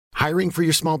Hiring for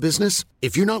your small business?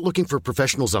 If you're not looking for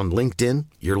professionals on LinkedIn,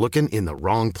 you're looking in the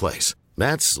wrong place.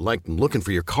 That's like looking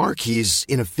for your car keys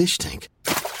in a fish tank.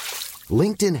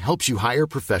 LinkedIn helps you hire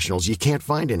professionals you can't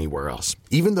find anywhere else,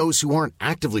 even those who aren't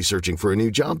actively searching for a new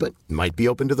job but might be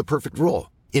open to the perfect role.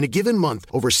 In a given month,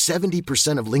 over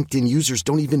 70% of LinkedIn users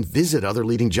don't even visit other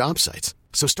leading job sites.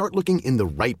 So start looking in the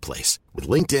right place. With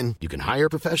LinkedIn, you can hire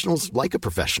professionals like a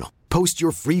professional. Post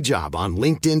your free job on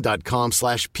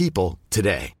linkedin.com/people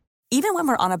today. Even when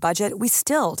we're on a budget, we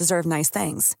still deserve nice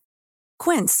things.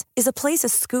 Quince is a place to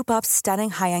scoop up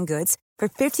stunning high-end goods for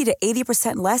 50 to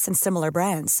 80% less than similar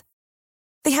brands.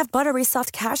 They have buttery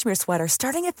soft cashmere sweaters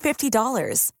starting at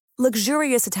 $50,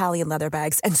 luxurious Italian leather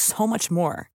bags, and so much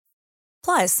more.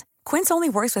 Plus, Quince only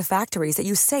works with factories that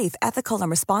use safe, ethical, and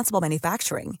responsible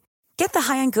manufacturing. Get the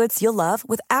high-end goods you'll love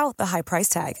without the high price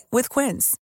tag with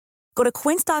Quince. Go to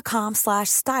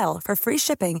quince.com/style for free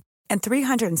shipping and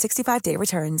 365-day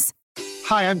returns.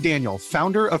 Hi, I'm Daniel,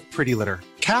 founder of Pretty Litter.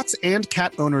 Cats and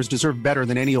cat owners deserve better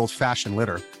than any old-fashioned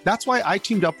litter. That's why I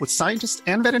teamed up with scientists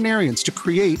and veterinarians to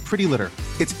create Pretty Litter.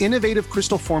 Its innovative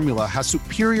crystal formula has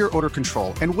superior odor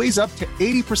control and weighs up to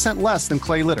 80% less than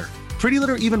clay litter. Pretty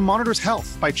Litter even monitors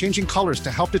health by changing colors to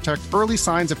help detect early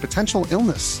signs of potential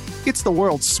illness. It's the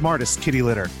world's smartest kitty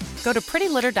litter. Go to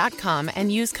prettylitter.com and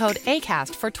use code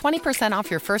ACAST for 20% off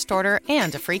your first order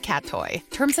and a free cat toy.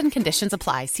 Terms and conditions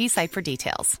apply. See site for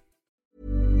details.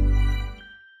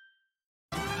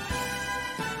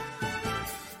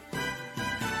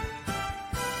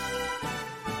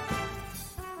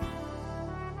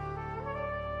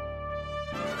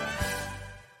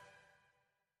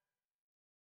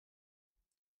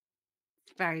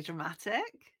 Very dramatic.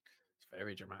 It's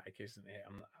very dramatic, isn't it?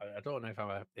 I don't know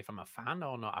if I'm a fan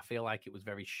or not. I feel like it was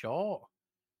very short.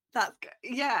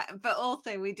 Yeah, but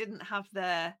also we didn't have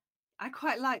the. I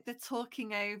quite like the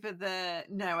talking over the.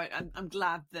 No, I'm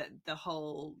glad that the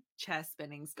whole chair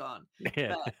spinning's gone.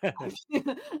 Yeah. But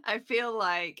I feel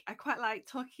like I quite like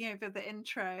talking over the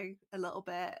intro a little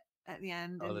bit at the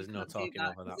end. Oh, there's no talking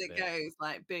over that it bit. goes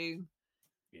like boom.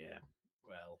 Yeah.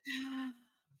 Well,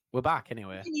 we're back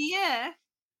anyway. Yeah.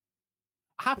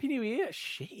 Happy New Year.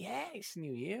 Shit, yeah, it's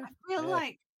New Year. I feel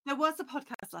like there was a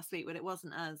podcast last week, but it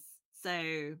wasn't us.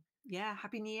 So, yeah,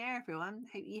 Happy New Year, everyone.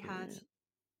 Hope you had a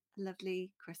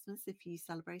lovely Christmas if you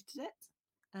celebrated it.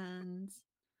 And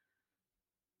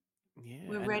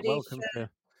we're ready.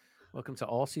 Welcome to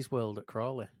Orsie's world at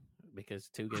Crawley, because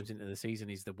 2 games into the season,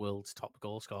 he's the world's top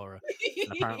goal scorer.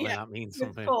 And apparently that means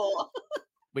something.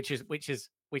 which is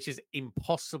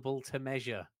impossible to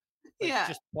measure. Let's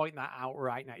just point that out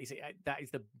right now. That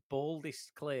is the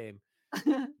boldest claim.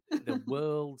 The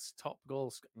world's top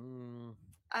goal scorer.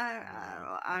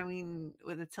 I mean,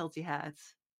 with a tilty head,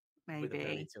 maybe. With a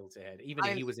very tilted head. Even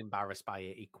if he was embarrassed by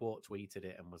it, he quote tweeted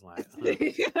it and was like,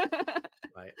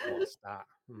 like, what's that?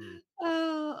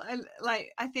 Oh,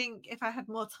 I think if I had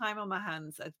more time on my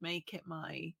hands, I'd make it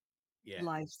my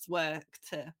life's work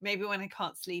to maybe when I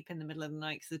can't sleep in the middle of the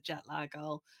night because of jet lag,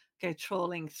 I'll go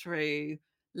trawling through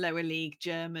lower league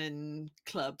German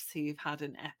clubs who've had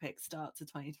an epic start to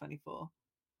 2024.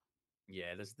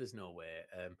 Yeah, there's no way.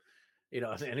 And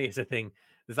here's the thing: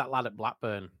 there's that lad at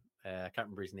Blackburn. I can't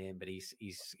remember his name, but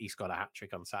he's got a hat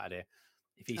trick on Saturday.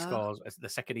 If he scores, the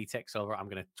second he takes over, I'm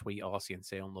going to tweet Orsie and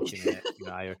say, "I'm looking at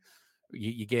it.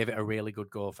 You gave it a really good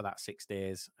go for that 6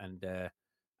 days, and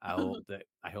I hope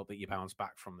that you bounce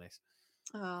back from this."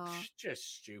 Oh,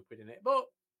 just stupid, isn't it?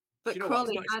 But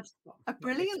Crawley had a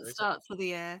brilliant start to the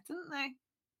year, didn't they?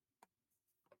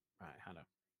 Right, Hannah.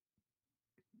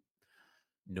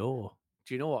 No.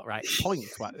 Do you know what? Right,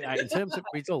 points. Right, in terms of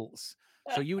results.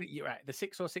 So you right, the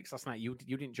 606 last night. You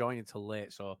didn't join until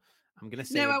late, so I'm gonna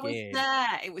say. No, I was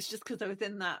there. It was just because I was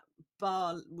in that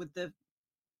bar with the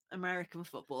American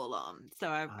football on, so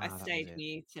I stayed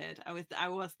muted. I was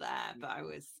there, but I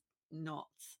was not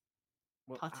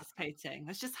participating. I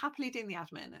was just happily doing the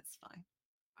admin. It's fine.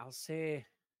 I'll say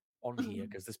on here,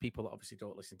 because there's people that obviously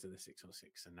don't listen to the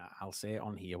 606, and I'll say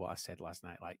on here what I said last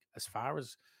night. Like, as far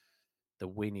as the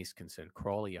win is concerned,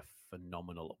 Crawley are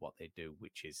phenomenal at what they do,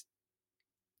 which is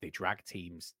they drag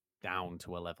teams down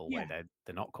to a level where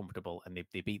they're not comfortable, and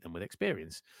they beat them with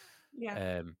experience.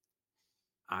 Yeah.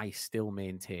 I still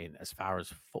maintain, as far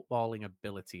as footballing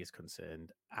ability is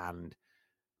concerned, and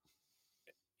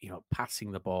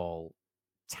passing the ball,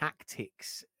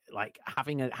 tactics, like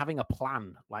having a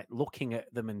plan, like looking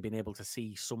at them and being able to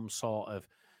see some sort of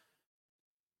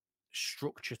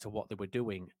structure to what they were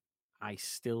doing, I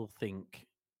still think,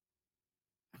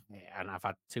 and I've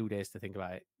had 2 days to think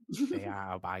about it, they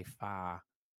are by far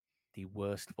the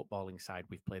worst footballing side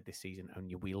we've played this season,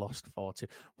 and we lost 4-2.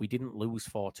 We didn't lose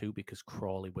 4-2 because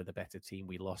Crawley were the better team.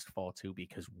 We lost 4-2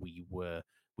 because we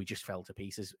just fell to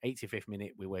pieces. 85th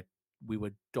minute, we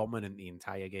were dominant the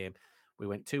entire game. We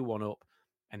went 2-1 up,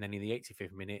 and then in the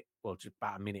 85th minute, well, just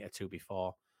about a minute or two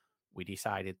before, we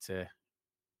decided to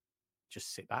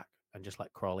just sit back and just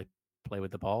let Crawley play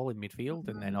with the ball in midfield,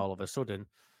 and then all of a sudden,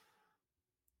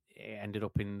 it ended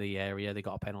up in the area. They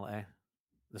got a penalty.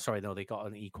 Sorry, no, they got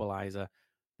an equaliser,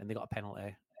 then they got a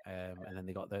penalty, and then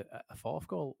they got a fourth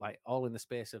goal, like all in the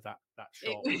space of that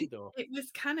short window. It was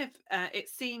kind of it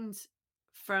seemed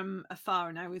from afar,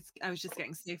 and I was just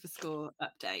getting SofaScore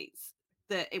updates,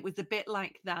 that it was a bit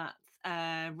like that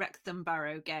Wrexham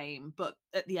Barrow game, but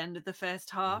at the end of the first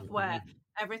half, where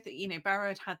everything,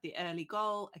 Barrow had the early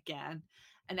goal again,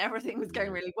 and everything was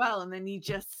going really well, and then you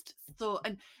just thought,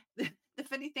 and the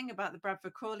funny thing about the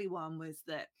Bradford Crawley one was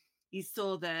that you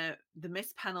saw the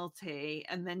missed penalty,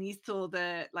 and then you saw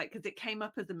because it came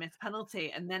up as a missed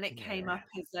penalty, and then it came up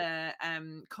as a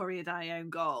Corriadai own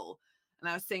goal, and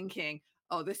I was thinking,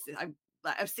 oh, this is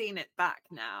I've seen it back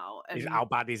now. And how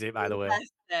bad is it, by the way?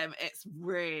 It's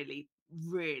really,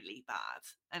 really bad,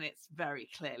 and it's very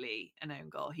clearly an own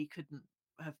goal. He couldn't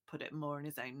have put it more in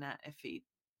his own net if he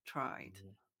tried.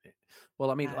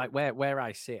 Well, I mean, like where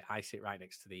I sit right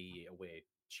next to the away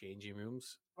changing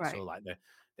rooms. Right. So like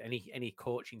any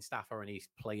coaching staff or any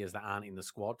players that aren't in the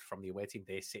squad from the away team,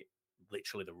 they sit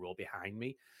literally the row behind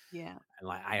me. Yeah. And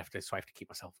like I have to keep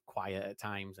myself quiet at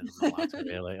times, and I'm not allowed to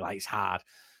really, like, it's hard.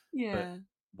 Yeah. But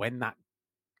when that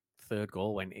third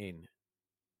goal went in,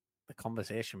 the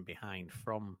conversation behind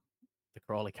from the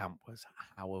Crawley camp was,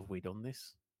 how have we done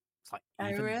this? It's like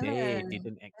even they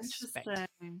didn't expect.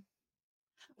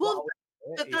 Well,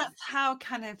 but that's how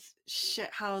kind of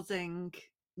shithousing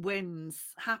wins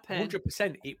happen.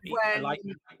 100%.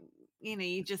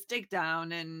 You just dig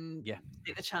down and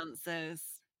take the chances.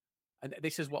 And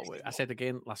this is what I said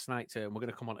again last night. We're going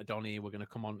to come on to Donny. We're going to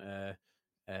come on to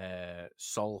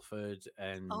Salford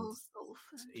and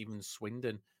even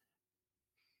Swindon.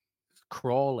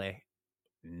 Crawley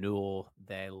know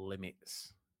their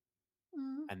limits,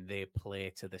 and they play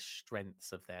to the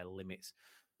strengths of their limits.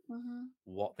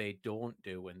 What they don't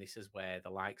do, and this is where the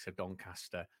likes of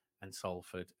Doncaster and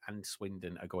Salford and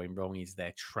Swindon are going wrong, is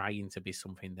they're trying to be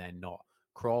something they're not.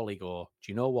 Crawley go,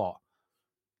 do you know what?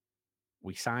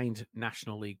 We signed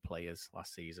National League players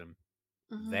last season.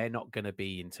 They're not going to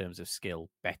be, in terms of skill,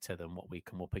 better than what we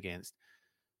come up against.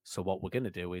 So what we're going to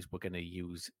do is we're going to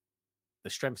use the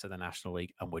strengths of the National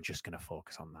League, and we're just going to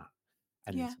focus on that.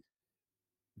 And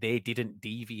they didn't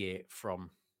deviate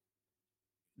from...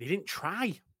 They didn't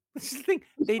try. This is the thing.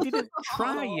 They didn't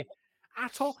try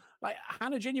at all. Like,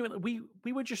 Hannah, genuinely,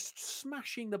 we were just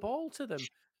smashing the ball to them,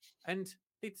 and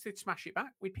they'd smash it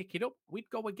back. We'd pick it up. We'd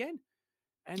go again.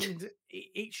 And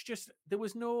it's just, there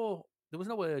was no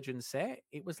urgency.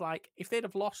 It was like, if they'd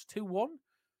have lost 2-1,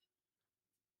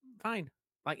 fine.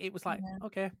 Like, it was like,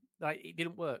 okay, like, it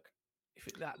didn't work.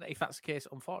 If that's the case,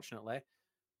 unfortunately,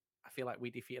 I feel like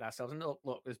we defeated ourselves. And look,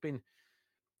 I'm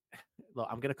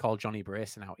going to call Johnny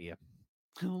Brayson out here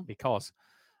because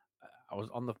I was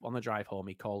on the drive home.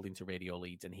 He called into Radio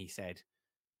Leeds and he said,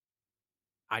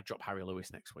 "I'd drop Harry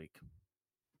Lewis next week."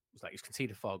 It was like, he's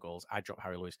conceded 4 goals. I'd drop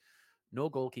Harry Lewis. No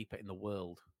goalkeeper in the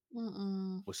world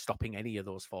was stopping any of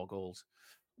those 4 goals.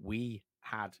 We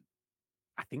had,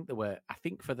 I think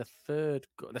for the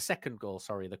second goal,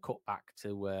 the cutback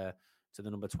to the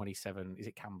number 27. Is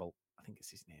it Campbell? I think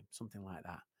it's his name, something like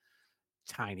that.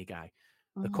 Tiny guy.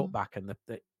 The cutback, and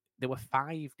there were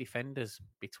 5 defenders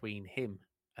between him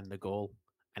and the goal,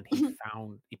 and he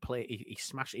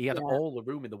smashed. He had all the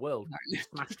room in the world. He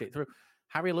smashed it through.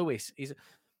 Harry Lewis is.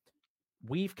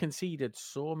 We've conceded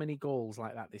so many goals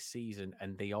like that this season,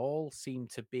 and they all seem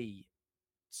to be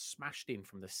smashed in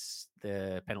from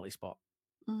the penalty spot.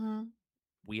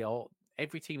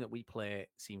 Every team that we play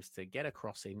seems to get a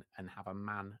crossing and have a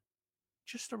man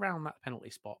just around that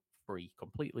penalty spot free,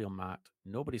 completely unmarked.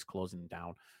 Nobody's closing him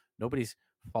down. Nobody's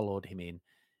followed him in.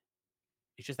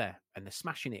 It's just there, and they're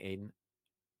smashing it in.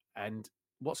 And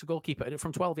what's a goalkeeper?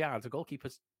 From 12 yards, a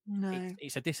goalkeeper's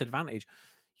it's a disadvantage.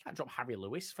 You can't drop Harry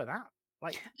Lewis for that.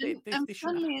 Like, they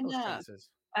shouldn't have those chances.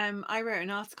 I wrote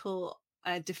an article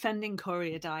defending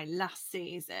Corriadai last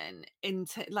season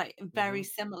into very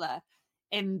similar,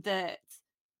 in that,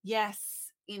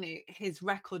 yes, his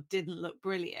record didn't look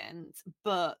brilliant,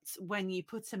 but when you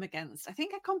put him against, I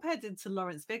think I compared him to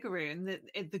Lawrence Vigouroux, and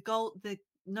the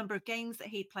number of games that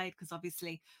he played, because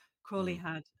obviously Crawley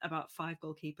had about 5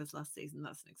 goalkeepers last season.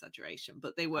 That's an exaggeration,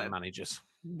 but they were managers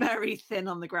very thin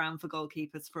on the ground for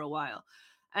goalkeepers for a while.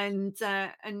 And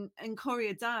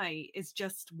Courier Dye is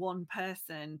just one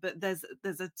person, but there's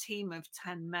a team of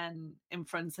 10 men in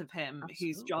front of him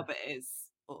whose job it is,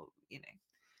 or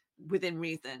within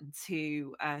reason,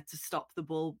 to stop the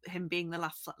ball, him being the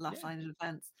last line of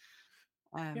defense.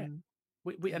 And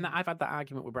I've had that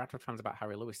argument with Bradford fans about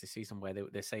Harry Lewis this season, where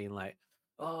they're saying like,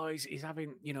 oh, he's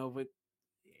having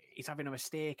he's having a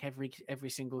mistake every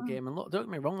single game. And look, don't get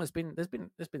me wrong, there's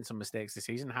been some mistakes this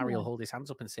season. Harry will hold his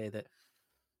hands up and say that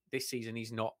this season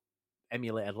he's not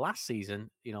emulated last season.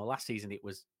 Last season it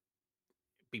was,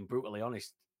 being brutally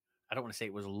honest, I don't want to say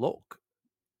it was luck,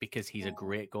 because he's a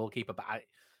great goalkeeper, but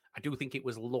I do think it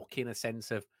was luck in a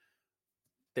sense of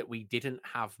that we didn't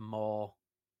have more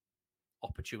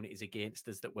opportunities against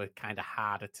us that were kind of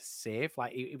harder to save.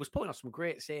 Like he was pulling off some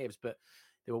great saves, but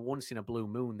they were once in a blue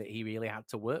moon that he really had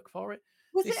to work for it.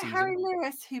 Was it Harry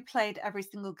Lewis who played every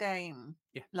single game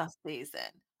last season?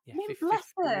 Yeah,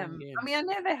 bless him. I mean, I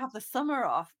know they have the summer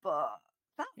off, but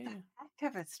that's a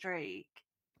heck of a streak.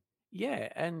 Yeah,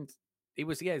 and it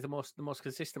was the most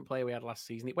consistent player we had last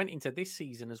season. It went into this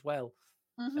season as well.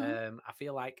 I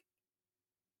feel like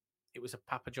it was a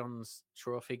Papa John's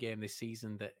Trophy game this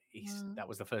season that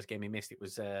was the first game he missed. It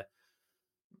was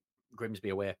Grimsby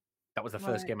away. That was the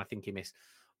first game I think he missed.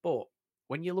 But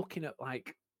when you're looking at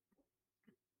like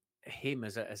him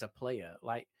as a player,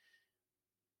 like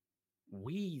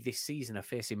we this season are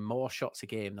facing more shots a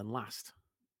game than last.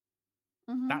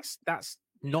 That's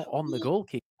not on the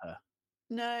goalkeeper.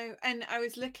 No, and I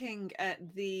was looking at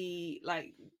the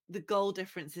goal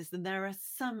differences, and there are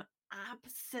some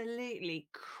absolutely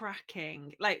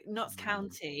cracking. Like Notts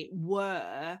County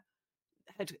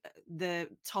had the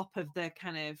top of the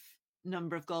kind of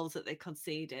number of goals that they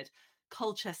conceded.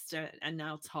 Colchester are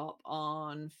now top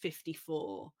on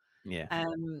 54. Yeah.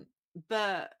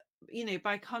 But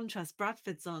by contrast,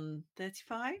 Bradford's on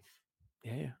 35.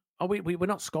 Yeah. Oh, we're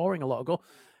not scoring a lot of goals.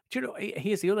 Do you know?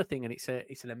 Here's the other thing, and it's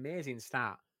an amazing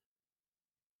stat.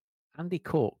 Andy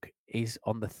Cook is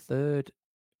on the third.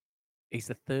 He's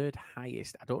the third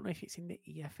highest. I don't know if it's in the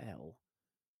EFL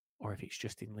or if it's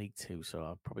just in League Two. So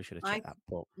I probably should have checked that.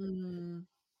 But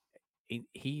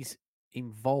he's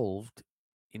involved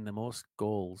in the most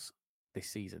goals this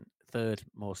season. Third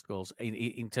most goals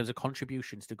in terms of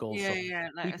contributions to goals. Yeah,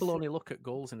 so people only look at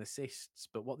goals and assists,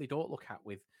 but what they don't look at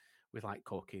with like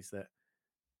Cook is that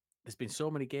there's been so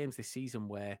many games this season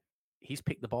where he's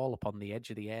picked the ball up on the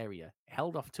edge of the area,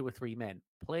 held off 2 or 3 men,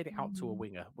 played it out to a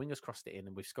winger, winger's crossed it in,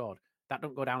 and we've scored. That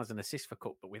don't go down as an assist for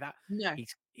Cook, but with that,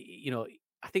 he's,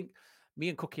 I think me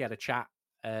and Cookie had a chat.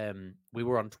 We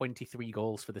were on 23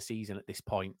 goals for the season at this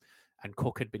point, and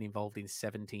Cook had been involved in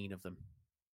 17 of them.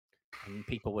 And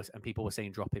people were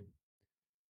saying drop him.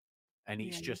 And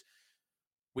it's just,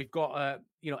 we've got,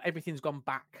 everything's gone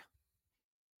back.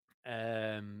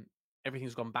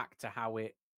 Everything's gone back to how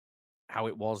it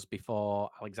was before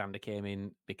Alexander came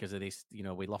in because of this.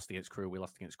 We lost against Crewe, we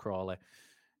lost against Crawley.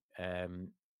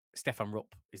 Stefan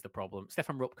Rupp is the problem.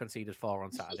 Stefan Rupp conceded 4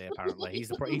 on Saturday. Apparently, he's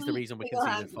the reason we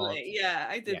conceded 4. Yeah,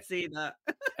 I did see that.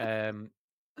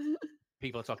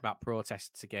 People are talking about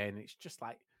protests again. It's just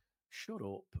like, shut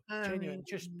up, genuine.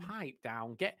 Just pipe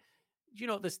down.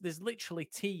 There's literally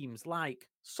teams like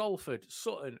Salford,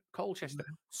 Sutton, Colchester,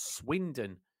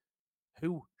 Swindon,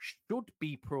 who should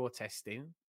be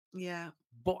protesting,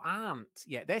 but aren't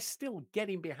yet. They're still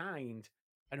getting behind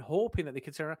and hoping that they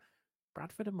can turn around.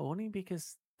 Bradford are moaning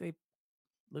because they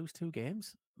lose 2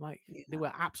 games. They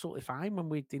were absolutely fine when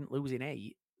we didn't lose in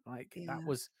 8. That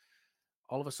was,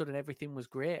 all of a sudden everything was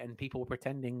great, and people were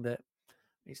pretending that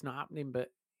it's not happening. But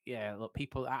look,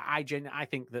 people, I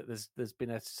think that there's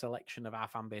been a selection of our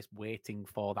fan base waiting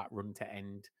for that run to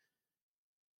end.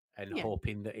 And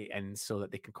hoping that it ends so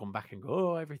that they can come back and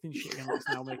go, oh, everything's shit again. Let's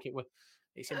now make it work.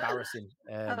 It's embarrassing.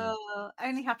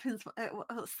 Only happens.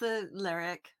 What's the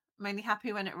lyric? I'm only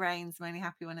happy when it rains. I'm only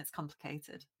happy when it's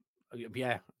complicated.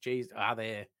 Yeah, geez, are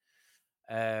they?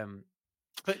 But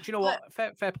do you know what?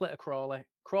 Fair play to Crawley.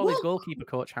 Crawley's goalkeeper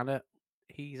coach, Hannah.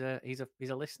 He's a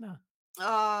listener.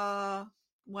 Well,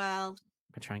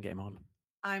 I can try and get him on.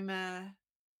 I'm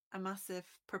a massive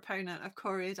proponent of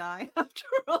Courier Dye after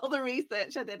all the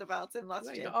research I did about him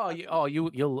last year.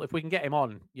 You'll if we can get him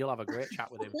on, you'll have a great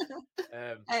chat with him.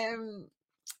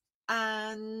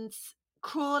 And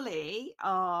Crawley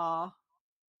are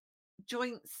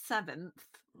joint 7th.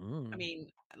 I mean,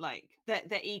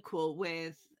 they're equal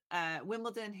with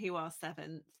Wimbledon, who are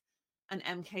 7th, and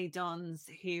MK Dons,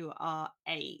 who are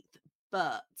 8th,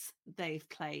 but they've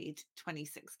played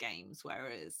 26 games,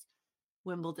 whereas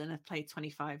Wimbledon have played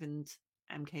 25 and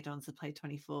MK Dons have played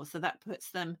 24. So that puts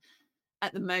them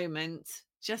at the moment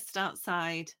just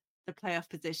outside the playoff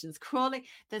positions. Crawley,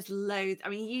 there's loads. I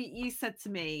mean, you said to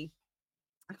me,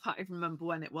 I can't even remember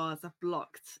when it was. I've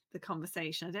blocked the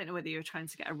conversation. I don't know whether you were trying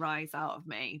to get a rise out of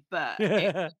me, but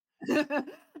it,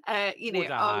 you know,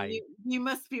 Would oh, I? you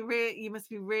must be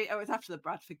really, oh, it's after the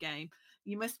Bradford game.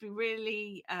 You must be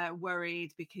really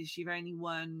worried because you've only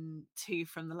won 2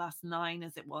 from the last 9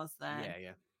 as it was then.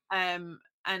 Yeah.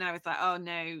 And I was like, oh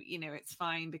no, you know, it's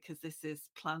fine because this is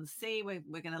plan C. We're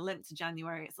going to limp to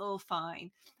January. It's all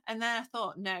fine. And then I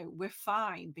thought, no, we're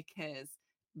fine because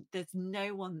there's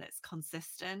no one that's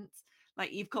consistent.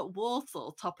 Like you've got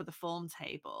Walsall top of the form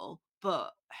table,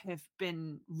 but have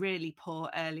been really poor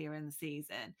earlier in the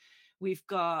season. We've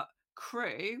got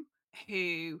Crew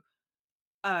who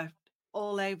are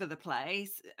all over the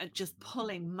place, just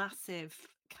pulling massive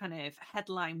kind of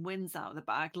headline wins out of the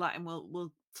bag. Like, and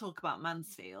we'll talk about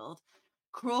Mansfield.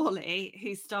 Crawley,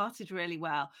 who started really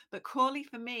well, but Crawley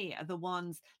for me are the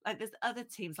ones, like there's other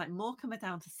teams like Morecambe are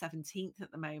down to 17th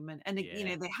at the moment, and you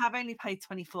know they have only played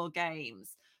 24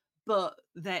 games, but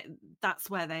that's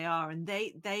where they are, and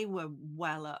they were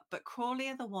well up. But Crawley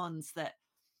are the ones that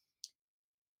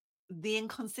the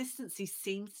inconsistency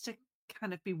seems to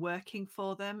kind of be working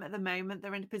for them at the moment.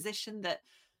 They're in a position that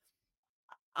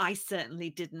I certainly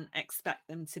didn't expect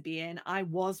them to be in. I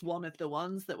was one of the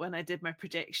ones that when I did my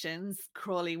predictions,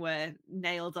 Crawley were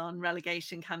nailed on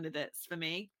relegation candidates for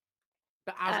me.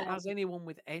 But as anyone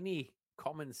with any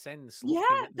common sense Yeah,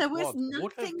 looking at the there was squad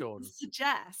would have nothing to done.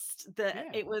 suggest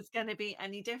that it was going to be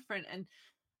any different. And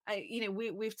you know,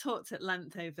 we've talked at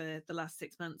length over the last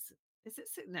 6 months. Is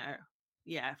it no?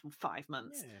 Yeah, 5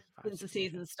 months since the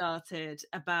season started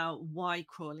about why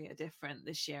Crawley are different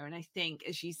this year. And I think,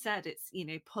 as you said, it's, you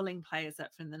know, pulling players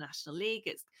up from the National League.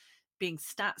 It's being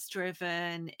stats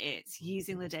driven. It's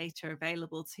using the data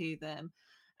available to them.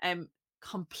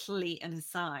 Complete and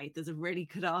aside, there's a really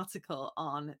good article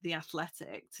on The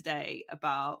Athletic today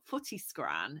about footy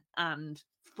scran and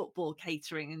football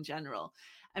catering in general.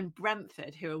 And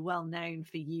Brentford, who are well known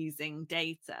for using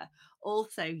data,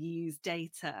 also use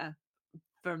data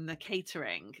from the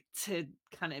catering to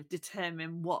kind of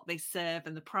determine what they serve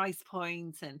and the price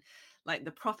point and like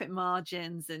the profit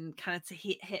margins and kind of to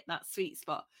hit that sweet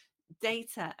spot.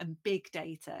 Data and big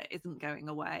data isn't going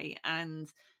away.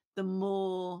 And the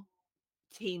more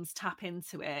teams tap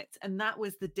into it, and that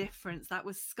was the difference. That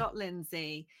was Scott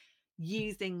Lindsay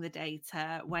using the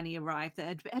data when he arrived.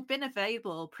 It had been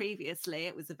available previously.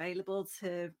 It was available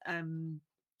to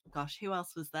gosh, who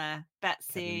else was there?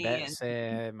 Betsy,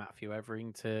 and Matthew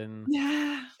Everington,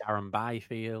 Sharon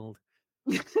Byfield.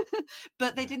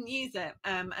 But they didn't use it,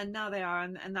 and now they are,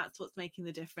 and that's what's making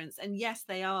the difference. And yes,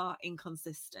 they are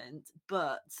inconsistent,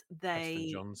 but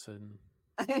Preston Johnson.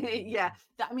 yeah,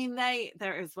 I mean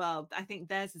they're as well. I think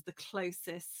theirs is the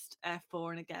closest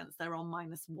for and against. They're on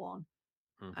 -1,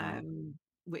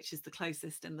 which is the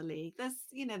closest in the league.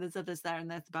 There's others there, and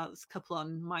there's about a couple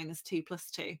on -2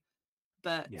 +2.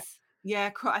 But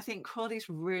yeah, I think Crawley's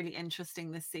really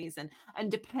interesting this season,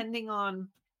 and depending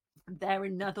on, they're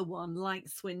another one like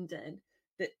Swindon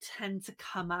that tend to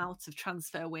come out of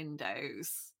transfer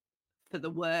windows for the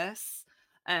worse.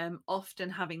 Often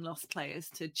having lost players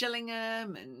to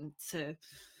Gillingham and to,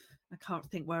 I can't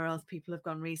think where else people have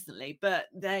gone recently, but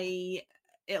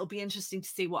it'll be interesting to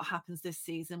see what happens this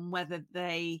season, whether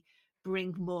they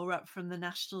bring more up from the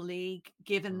National League.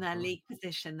 Given their league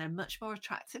position, they're much more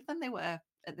attractive than they were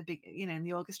at the big, in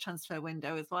the August transfer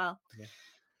window as well.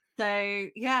 So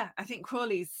yeah, I think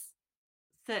Crawley's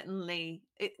certainly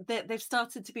they've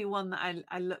started to be one that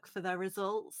I look for their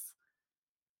results.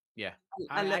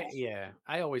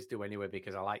 I always do anyway,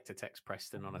 because I like to text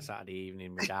Preston on a Saturday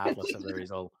evening, regardless of the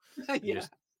result.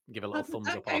 Just give a little thumbs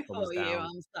up or thumbs down.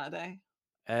 On Saturday?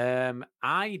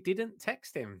 I didn't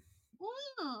text him.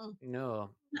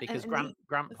 No, because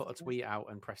Grant put a tweet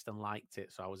out and Preston liked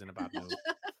it, so I was in a bad mood.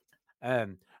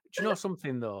 Do you know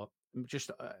something though?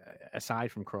 Just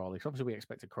aside from Crawley, because obviously we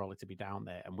expected Crawley to be down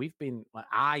there, and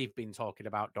I've been talking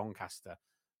about Doncaster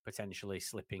potentially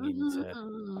slipping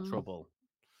into trouble.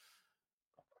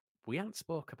 We hadn't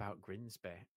spoke about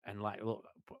Grimsby, and look,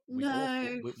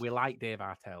 we like Dave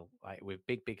Artell. Like, we're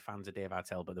big fans of Dave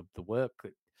Artell, but the work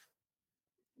that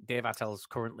Dave Artell's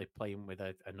currently playing with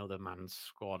another man's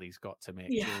squad, he's got to make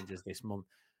changes this month.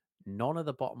 None of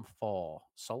the bottom 4,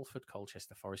 Salford,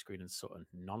 Colchester, Forest Green, and Sutton,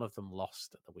 none of them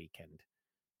lost at the weekend,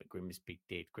 but Grimsby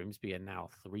did. Grimsby are now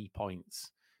 3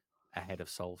 points ahead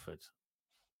of Salford.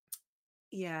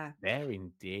 Yeah, they're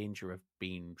in danger of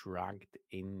being dragged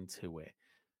into it.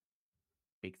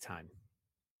 Big time.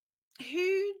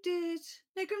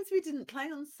 Grimsby didn't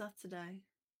play on Saturday.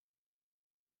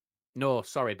 No,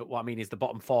 sorry, but what I mean is the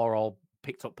bottom 4 all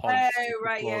picked up points. Oh,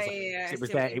 right, yeah. It was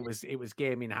there. It was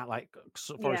game in hand. Like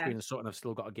Forest Green and Sutton have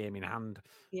still got a game in hand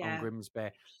on Grimsby.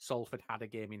 Salford had a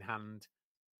game in hand,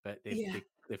 but they've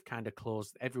kind of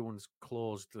closed. Everyone's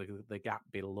closed the gap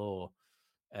below.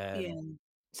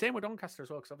 Same with Doncaster as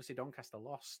well, because obviously Doncaster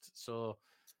lost. So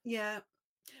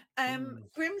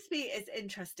Grimsby is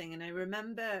interesting, and I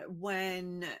remember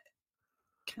when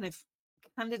kind of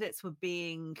candidates were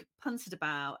being punted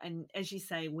about, and as you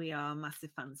say, we are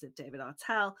massive fans of David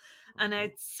Artell, and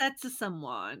I said to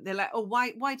someone, they're like, "Oh,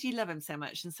 why do you love him so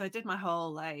much?" And so I did my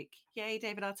whole like, "Yay,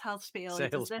 David Artell spiel."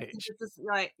 Sales pitch.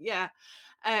 Right? Yeah,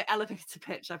 elevator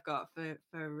pitch I've got for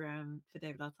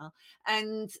David Artell,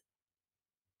 and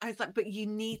I was like, "But you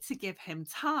need to give him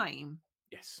time."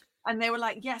 Yes. And they were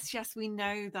like, yes, we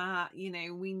know that,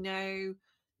 we know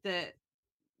that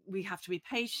we have to be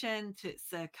patient.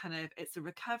 It's a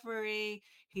recovery.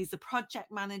 He's a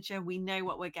project manager. We know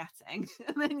what we're getting.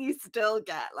 And then you still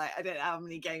get, like, I don't know how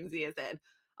many games he is in,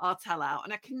 Artell out.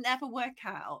 And I can never work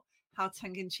out how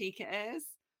tongue-in-cheek it is.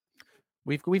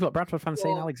 We've got Bradford fans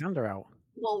saying Alexander out.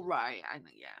 Well, right. I know,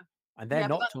 And they're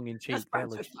not tongue-in-cheek. They're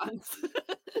fans.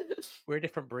 We're a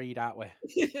different breed, aren't we?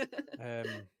 They're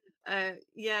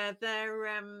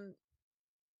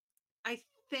I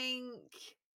think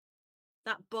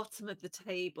that bottom of the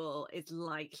table is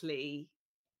likely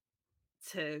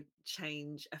to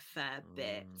change a fair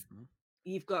bit.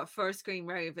 You've got Forest Green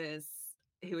Rovers,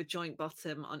 who are joint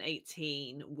bottom on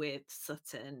 18 with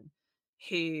Sutton,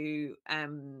 who I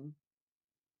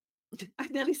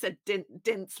nearly said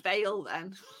didn't fail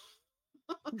then.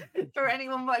 For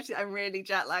anyone watching, I'm really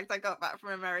jet lagged. I got back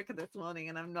from America this morning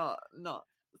and I'm not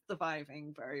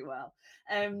surviving very well.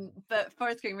 But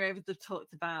Forest Green Rovers have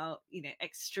talked about,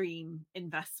 extreme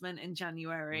investment in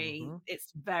January.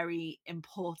 It's very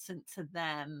important to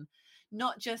them,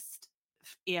 not just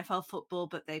EFL football,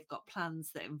 but they've got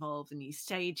plans that involve a new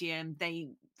stadium.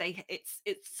 It's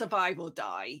survive or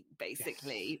die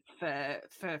basically for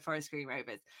Forest Green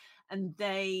Rovers, and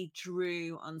they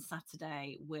drew on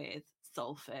Saturday with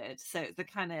Salford, so it's a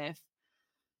kind of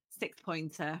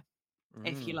 6-pointer,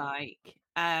 if you like.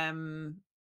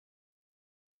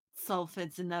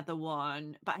 Salford's another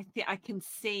one, but I think I can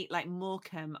see like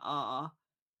Morecambe are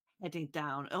heading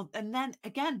down, and then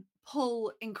again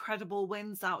pull incredible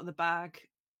wins out of the bag,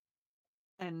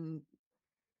 and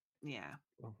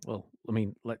well, I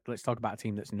mean, let's talk about a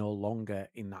team that's no longer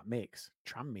in that mix.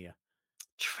 Tranmere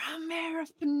are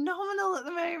phenomenal at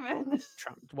the moment.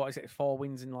 What is it? 4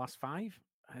 wins in the last 5.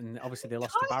 And obviously they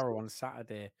lost to Barrow on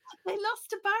Saturday. They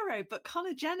lost to Barrow, but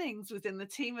Connor Jennings was in the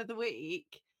team of the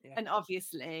week. Yeah. And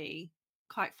obviously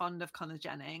quite fond of Connor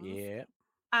Jennings. Yeah.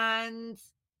 And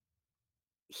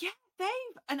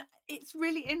and it's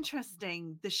really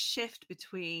interesting, the shift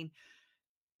between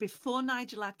before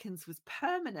Nigel Adkins was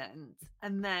permanent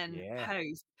and then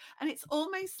post. And it's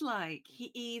almost like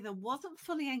he either wasn't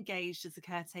fully engaged as a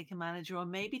caretaker manager, or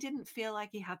maybe didn't feel like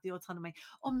he had the autonomy,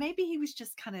 or maybe he was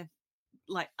just kind of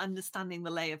like understanding the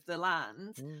lay of the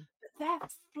land. But they're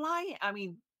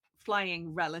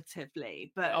flying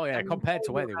relatively, but compared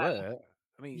to where they were,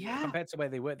 compared to where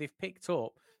they were, they've picked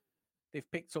up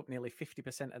nearly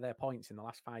 50% of their points in the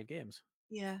last 5 games.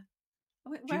 Do you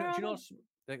know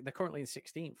they're currently in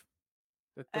 16th.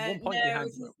 They're 1 point behind. I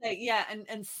was gonna say,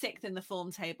 and 6th in the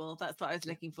form table. That's what I was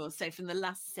looking for. So from the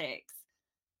last 6,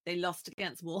 they lost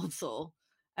against Walsall,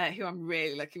 who I'm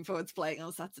really looking forward to playing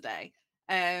on Saturday.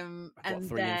 And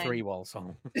 3-3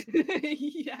 Walsall.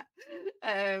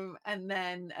 And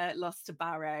then lost to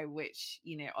Barrow, which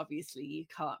obviously you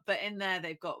can't. But in there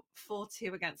they've got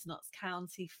 4-2 against Notts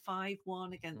County,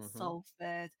 5-1 against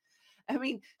Salford. I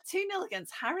mean, 2-0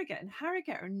 against Harrogate, and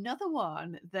Harrogate are another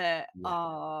one that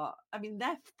are. I mean,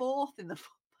 they're 4th in the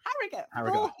Harrogate are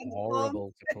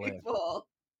horrible to play.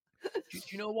 Do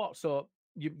you know what? So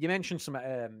you mentioned some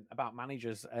about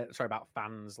managers. About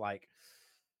fans, like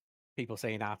people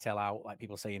saying Artell out, like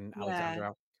people saying Alexander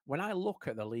out. When I look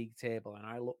at the league table and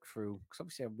I look through, because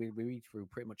obviously we read through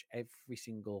pretty much every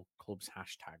single club's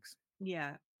hashtags.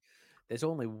 Yeah. There's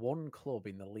only one club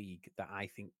in the league that I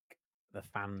think the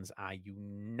fans are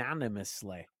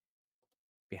unanimously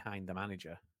behind the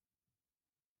manager,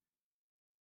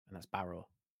 and that's Barrow.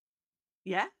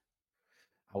 Yeah.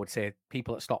 I would say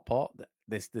people at Stockport,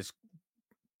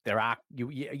 there are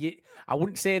I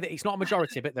wouldn't say that it's not a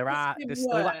majority, but there's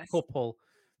still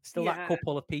that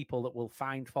couple of people that will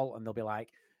find fault, and they'll be like,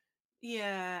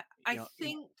 I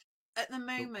think at the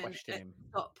moment at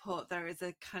Stockport there is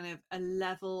a kind of a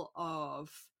level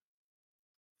of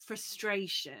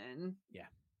frustration,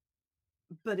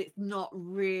 but it's not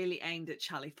really aimed at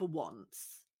Charlie for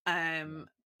once.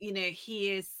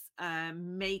 He is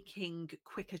making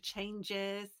quicker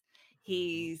changes.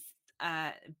 He's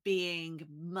being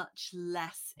much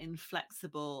less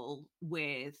inflexible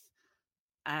with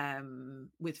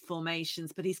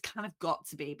formations, but he's kind of got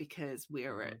to be because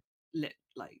we're at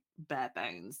like bare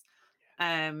bones.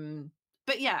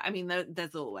 But yeah, I mean,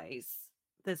 there's always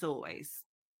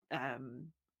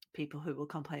people who will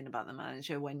complain about the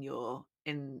manager when you're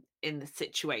in the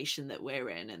situation that we're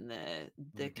in, and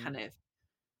the kind of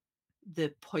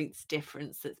the points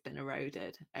difference that's been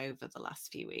eroded over the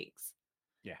last few weeks.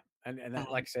 Yeah, and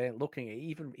that, like I say, looking at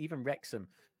even Wrexham,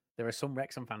 there are some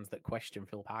Wrexham fans that question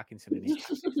Phil Parkinson and his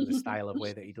tactics and the style of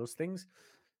way that he does things.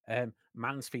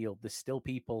 Mansfield, there's still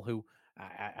people who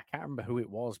I can't remember who it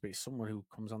was, but it's someone who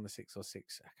comes on the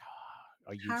 606.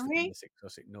 I used to be in the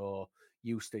 606. No,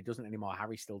 used to. He doesn't anymore.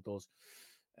 Harry still does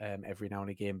every now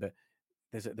and again. But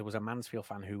there was a Mansfield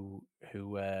fan who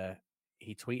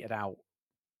he tweeted out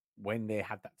when they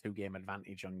had that 2-game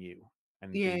advantage on you,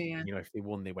 and you know, if they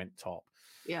won, they went top.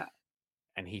 Yeah.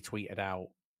 And he tweeted out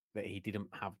that he didn't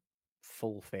have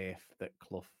full faith that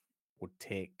Clough would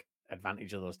take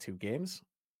advantage of those 2 games,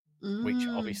 which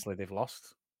obviously they've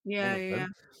lost. Yeah.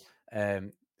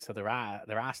 So there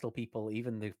are still people,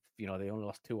 even if they only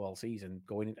lost 2 all season,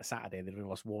 going into Saturday they've only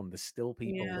lost 1. There's still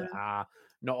people that are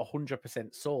not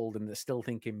 100% sold, and they're still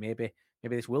thinking maybe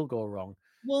this will go wrong.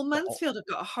 Well, Mansfield have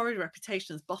got a horrid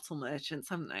reputation as bottle merchants,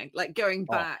 haven't they? Like going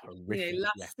back,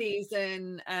 last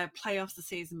season, playoffs the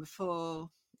season before.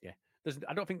 Yeah,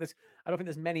 I don't think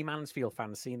there's many Mansfield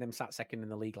fans seeing them sat second in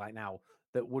the league like now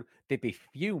they'd be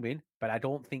fuming, but I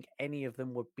don't think any of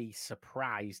them would be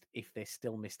surprised if they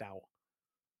still missed out.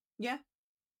 Yeah.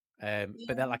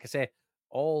 But then, like I say,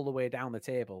 all the way down the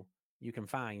table, you can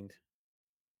find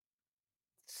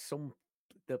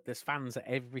there's fans at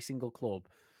every single club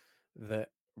that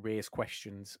raise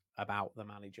questions about the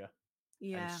manager,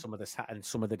 and some of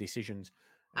the decisions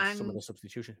and some of the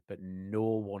substitutions, but no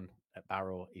one at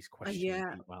Barrow is questioning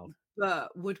Pete Wild.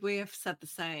 But would we have said the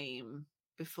same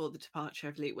before the departure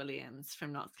of Luke Williams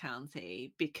from Notts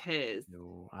County? Because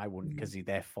no, I wouldn't, because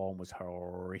their form was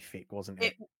horrific, wasn't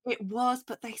it? It was,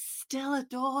 but they still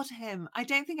adored him. I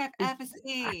don't think I've ever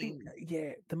seen. I think,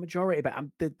 the majority, but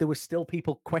there were still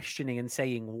people questioning and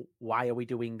saying, "Why are we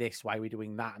doing this? Why are we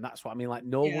doing that?" And that's what I mean. Like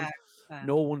no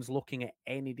one's looking at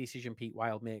any decision Pete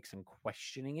Wild makes and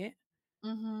questioning it.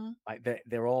 Like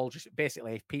they're all just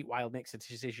basically, if Pete Wild makes a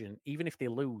decision, even if they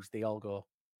lose, they all go,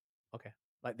 "Okay."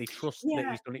 Like they trust that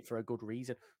he's done it for a good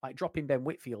reason. Like dropping Ben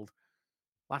Whitfield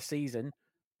last season.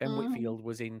 Ben Whitfield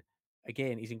was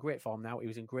he's in great form now. He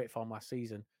was in great form last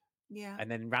season. Yeah.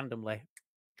 And then randomly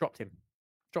dropped him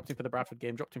for the Bradford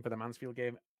game, dropped him for the Mansfield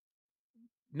game.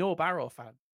 No Barrow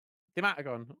fan. They might have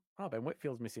gone, "Oh, Ben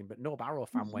Whitfield's missing," but no Barrow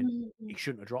fan went, "He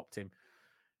shouldn't have dropped him."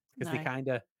 Because they kind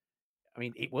of, I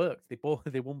mean, it worked.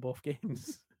 They won both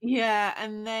games. Yeah,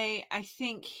 and I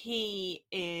think he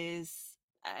is,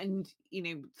 and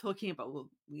talking about,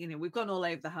 we've gone all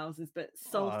over the houses, but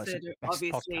Salford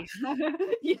obviously.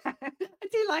 Yeah, I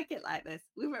do like it like this.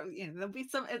 We were, there'll be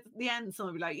some at the end.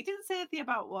 Someone will be like, "You didn't say anything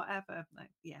about whatever."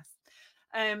 Like, yes.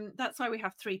 That's why we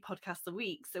have 3 podcasts a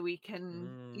week, so we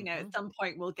can, at some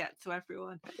point we'll get to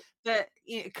everyone. But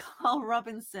Carl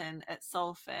Robinson at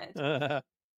Salford.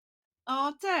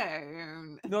 Oh,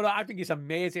 don't. No, I think it's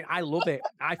amazing. I love it.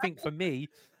 I think for me,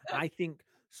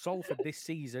 Salford this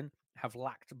season have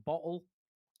lacked bottle.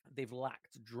 They've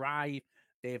lacked drive.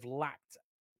 They've lacked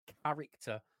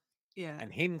character. Yeah.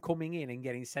 And him coming in and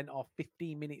getting sent off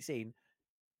 15 minutes in,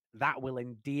 that will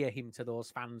endear him to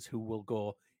those fans who will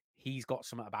go, "He's got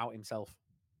something about himself."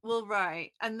 Well,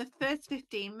 right. And the first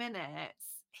 15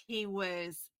 minutes, he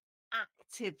was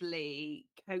actively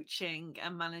coaching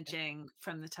and managing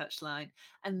from the touchline,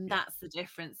 and that's the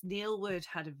difference. Neil Wood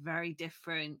had a very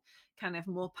different kind of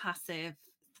more passive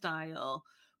style,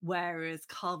 whereas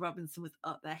Carl Robinson was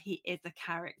up there. He is a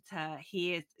character.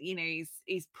 He is,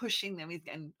 he's pushing them. He's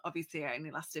getting, obviously it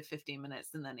only lasted 15 minutes,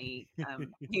 and then he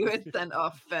was sent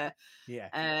off for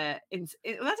I don't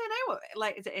know what,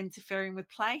 like, is it interfering with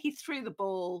play? He threw the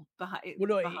ball behind.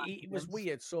 Well, no, it was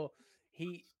weird. So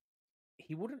he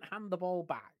wouldn't hand the ball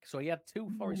back. So he had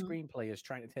 2 Forest Green players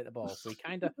trying to take the ball. So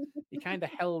he kind of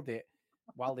held it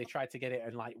while they tried to get it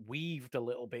and like weaved a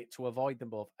little bit to avoid them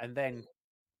both, and then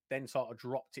sort of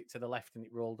dropped it to the left and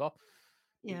it rolled off.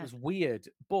 Yeah. It was weird.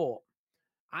 But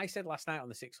I said last night on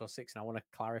the 606, and I want to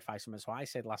clarify something. So I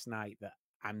said last night that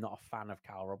I'm not a fan of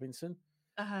Carl Robinson.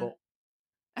 But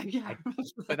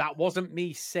but that wasn't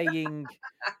me saying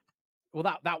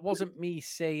that wasn't me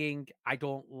saying I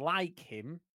don't like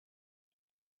him.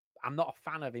 I'm not a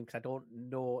fan of him because I don't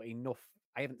know enough.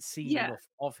 I haven't seen enough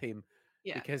of him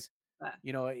because but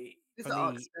you know, it's for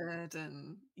at me, Oxford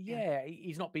and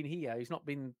he's not been here. He's not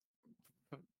been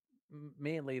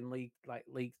mainly in league.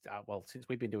 Well, since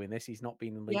we've been doing this, he's not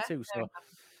been in League Two. no, So,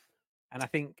 and I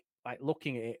think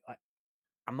looking at it,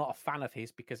 I'm not a fan of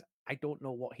his because I don't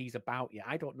know what he's about yet.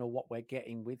 I don't know what we're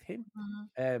getting with him.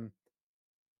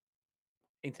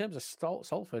 In terms of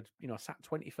Salford, sat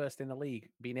 21st in the league,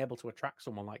 being able to attract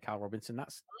someone like Carl Robinson,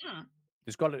 that's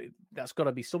got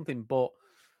to be something. But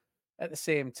at the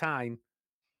same time,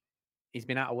 he's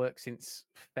been out of work since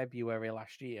February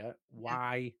last year.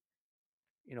 Why?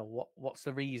 What's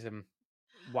the reason?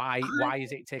 Why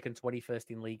is it taken 21st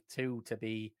in League Two to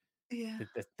be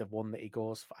the one that he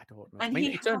goes for? I don't know. And I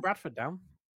mean, he turned Bradford down.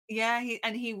 Yeah,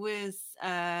 he was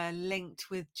linked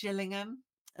with Gillingham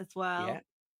as well. Yeah.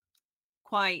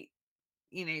 Quite,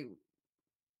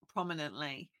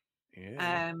 prominently.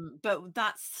 Yeah. But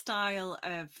that style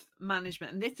of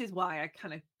management, and this is why I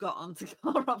kind of got onto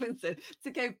Carl Robinson,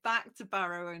 to go back to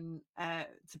Barrow and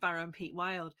Pete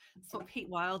Wild. That's what Pete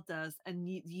Wild does. And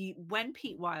when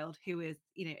Pete Wild, who is,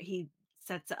 he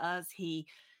said to us, he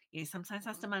sometimes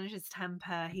has to manage his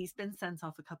temper. He's been sent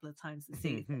off a couple of times this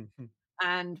season.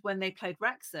 And when they played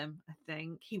Wrexham, I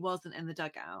think he wasn't in the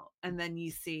dugout, and then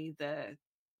you see the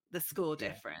score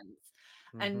difference.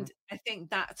 And I think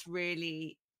that's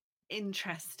really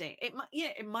interesting.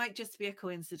 It might just be a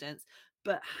coincidence,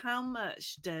 but how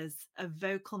much does a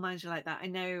vocal manager like that? I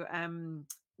know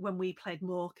when we played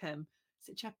Morecambe, is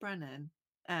it Jeff Brennan?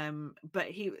 But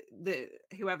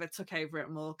whoever took over at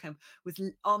Morecambe was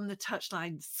on the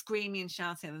touchline screaming and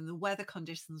shouting, and the weather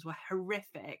conditions were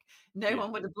horrific. No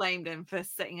one would have blamed him for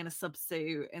sitting in a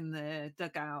subsuit in the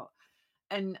dugout.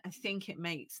 And I think it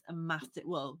makes a massive,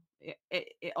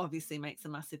 it obviously makes a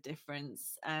massive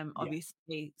difference.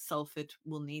 Obviously Salford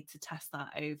will need to test that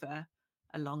over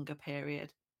a longer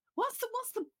period. What's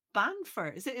the ban for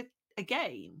it? Is it a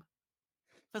game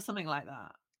for something like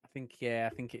that? I think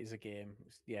it is a game.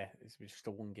 It's just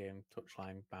a 1-game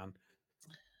touchline ban.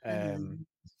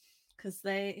 Because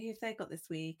who've they got this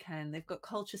weekend? They've got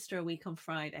Colchester a week on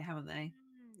Friday, haven't they?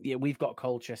 Yeah, we've got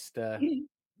Colchester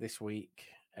this week.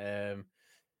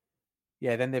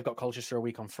 Then they've got Colchester a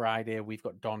week on Friday. We've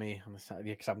got Donny on the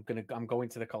Saturday because I'm going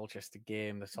to the Colchester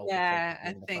game. The Salford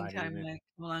I think I'm going to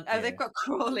come along. Oh, they've got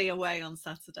Crawley away on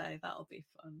Saturday. That'll be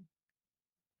fun.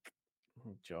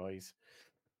 Oh, joys.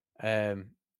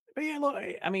 But yeah, look,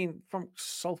 I mean, from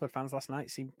Salford fans last night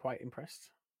seemed quite impressed.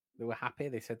 They were happy.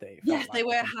 They said that it felt they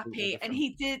were happy, and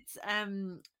he did.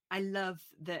 I love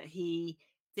that he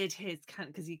did his kind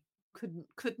of, because he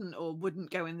couldn't or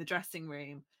wouldn't go in the dressing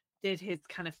room. Did his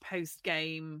kind of post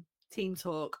game team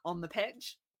talk on the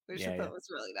pitch, which I thought was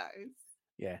really nice.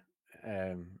 Yeah,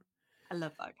 I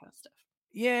love that kind of stuff.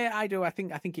 Yeah, I do. I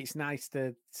think it's nice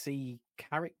to see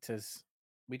characters.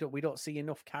 We don't see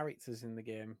enough characters in the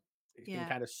game. It's been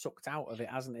kind of sucked out of it,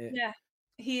 hasn't it? Yeah,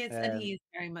 he is, and he is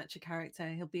very much a character.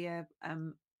 He'll be a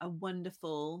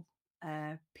wonderful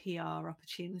PR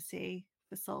opportunity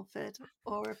for Salford,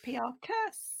 or a PR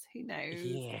curse. Who knows?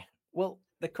 Yeah. Well,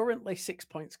 they're currently 6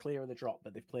 points clear of the drop,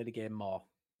 but they've played a game more.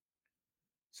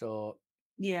 So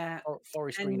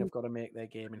Forest Green have got to make their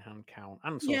game in hand count,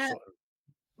 and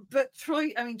But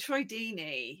Troy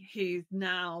Deeney, who's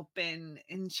now been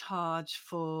in charge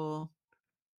for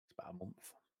about a month.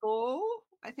 4,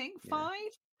 I think 5.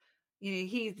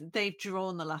 They've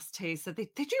drawn the last 2, so they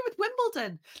drew with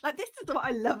Wimbledon. Like, this is what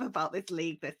I love about this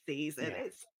league this season. Yeah.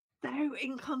 It's so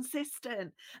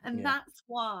inconsistent, and that's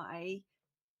why,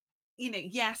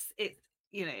 yes, it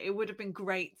would have been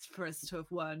great for us to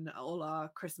have won all our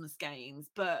Christmas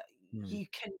games, but you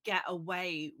can get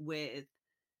away with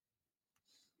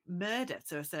murder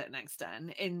to a certain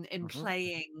extent in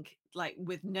playing like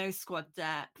with no squad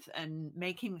depth and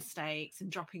making mistakes and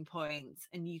dropping points,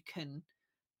 and you can,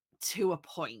 to a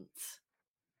point,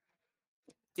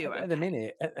 do it. At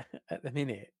the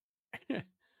minute,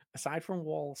 aside from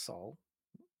Walsall,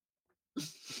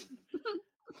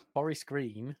 Forest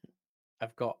Green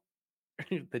have got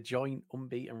the joint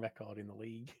unbeaten record in the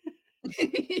league.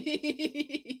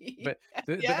 but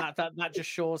that just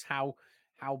shows how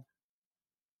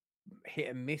hit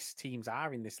and miss teams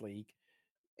are in this league.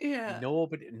 Yeah,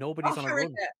 nobody's on a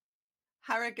run.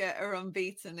 Harrogate are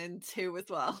unbeaten in 2 as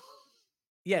well.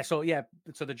 So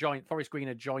the joint Forest Green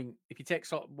are joint. If you take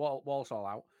Walsall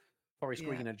out, Forest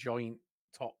Green are joint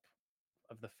top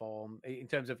of the form in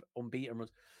terms of unbeaten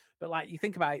runs. But like, you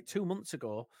think about it, 2 months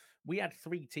ago, we had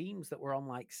 3 teams that were on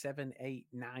like 7, 8,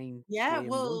 9. Yeah,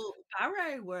 well,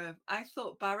 I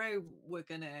thought Barrow were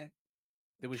gonna.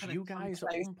 There was you guys at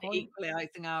one point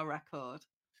equalising our record.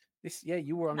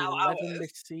 You were on No, 11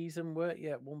 this season, weren't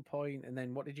you, at one point? And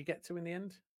then what did you get to in the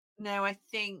end? No, I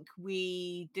think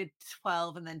we did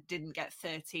 12 and then didn't get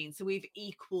 13. So we've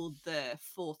equaled the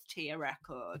 4th tier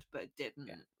record, but didn't.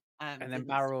 Yeah. And then didn't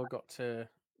Barrow got to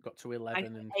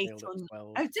 11 and failed at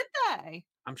 12. Oh, did they?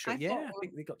 I'm sure. I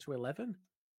think they got to 11.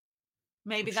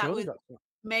 Maybe that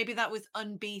was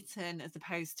unbeaten as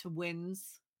opposed to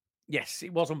wins. Yes,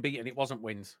 it was unbeaten. It wasn't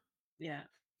wins. Yeah.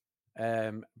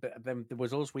 But then there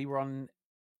was us. We were on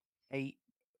 8.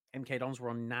 MK Dons were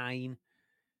on 9.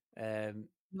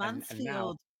 Mansfield. And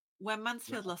now, when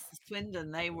Mansfield lost to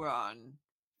Swindon, they were on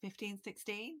 15,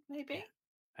 16, maybe. Yeah.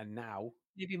 And now,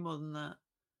 maybe more than that.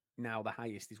 Now the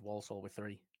highest is Walsall with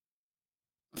 3.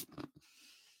 Do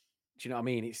you know what I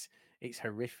mean? It's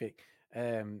horrific.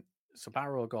 So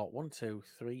Barrow got 1, 2,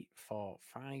 3, 4,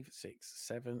 5, 6,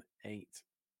 7, 8.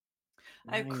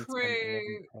 9, 10,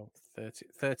 11, 12,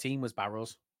 13 was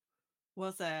Barrow's.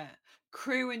 Was it?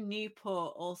 Crewe and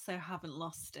Newport also haven't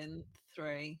lost in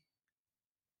 3.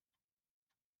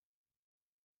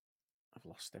 I've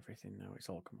lost everything now. It's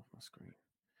all come off my screen.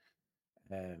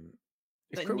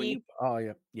 Is But Crewe Newport? Oh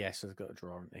yeah, yes. So they've got a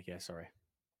draw, haven't they? Yeah, sorry.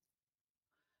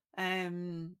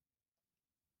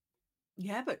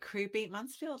 Yeah, but Crewe beat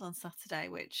Mansfield on Saturday,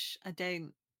 which I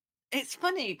don't. It's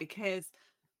funny because,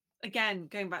 again,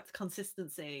 going back to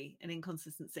consistency and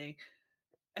inconsistency,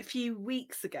 a few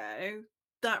weeks ago,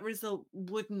 that result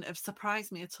wouldn't have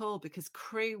surprised me at all because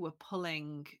Crewe were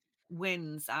pulling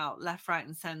wins out left, right,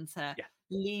 and centre. Yeah.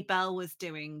 Lee Bell was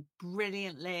doing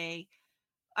brilliantly.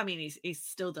 I mean, he's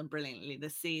still done brilliantly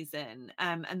this season.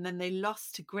 And then they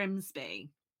lost to Grimsby,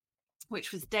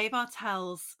 which was Dave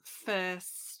Artell's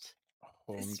first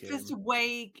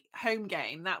away home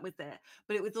game. That was it.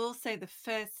 But it was also the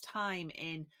first time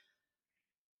in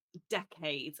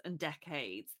decades and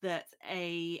decades that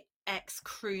a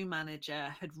ex-Crewe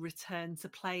manager had returned to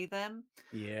play them.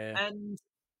 Yeah. And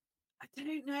I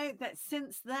don't know that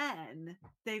since then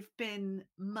they've been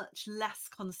much less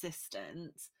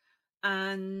consistent.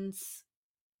 And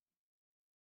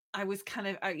I was kind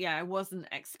of I wasn't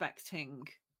expecting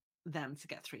them to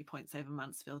get 3 points over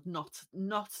Mansfield. Not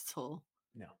at all.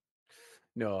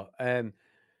 No.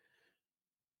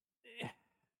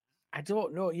 I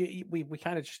don't know. We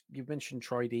kind of you mentioned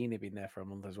Troy Deeney being there for a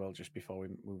month as well. Just before we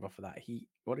move off of that,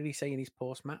 what did he say in his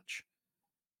post match?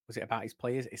 Was it about his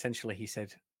players? Essentially, he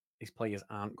said his players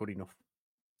aren't good enough.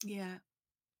 Yeah,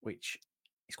 which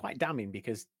is quite damning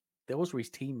because those were his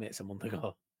teammates a month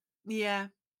ago. Yeah.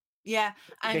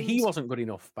 And he wasn't good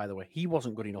enough, by the way. He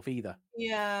wasn't good enough either.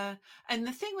 Yeah. And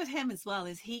the thing with him as well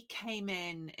is he came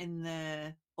in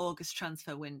the August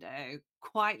transfer window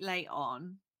quite late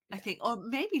on, I think, or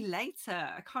maybe later.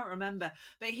 I can't remember.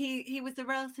 But he was a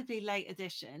relatively late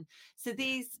addition. So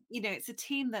these, it's a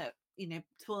team that, to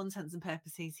all intents and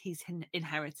purposes, he's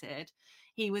inherited.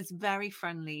 He was very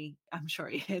friendly. I'm sure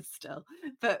he is still,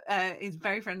 but he's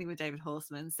very friendly with David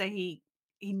Horseman. So he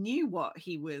knew what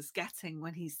he was getting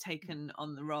when he's taken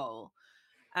on the role.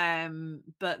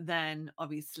 But then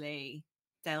obviously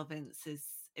Dale Vince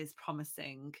is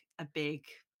promising a big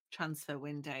transfer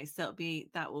window. So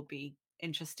that will be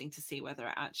interesting to see whether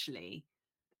it actually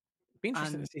be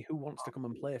interesting to see who wants to come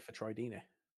and play for Troy Deeney.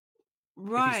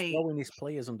 Right. If he's throwing his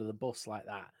players under the bus like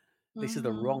that, this is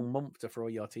the wrong month to throw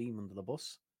your team under the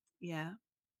bus. Yeah.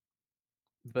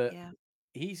 But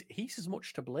he's as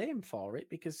much to blame for it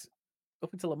because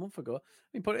up until a month ago, I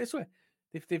mean, put it this way,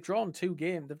 they've drawn 2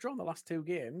 games. They've drawn the last 2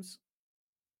 games.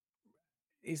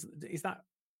 Is that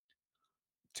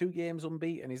 2 games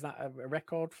unbeaten? Is that a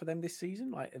record for them this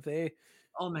season? Like, have they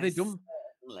done?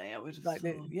 I would have like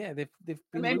they've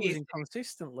been losing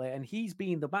consistently, and he's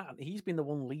been the man. He's been the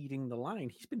one leading the line.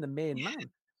 He's been the main man.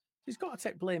 He's got to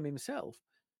take blame himself.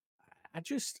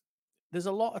 There's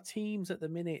a lot of teams at the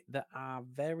minute that are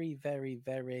very, very,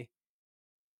 very.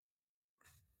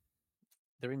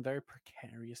 They're in very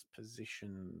precarious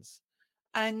positions.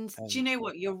 And do you know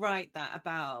what? You're right that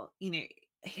about,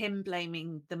 him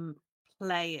blaming the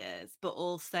players, but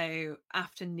also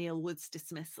after Neil Wood's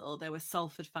dismissal, there were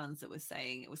Salford fans that were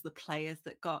saying it was the players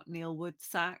that got Neil Wood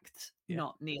sacked,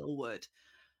 not Neil Wood.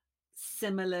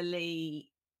 Similarly,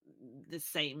 the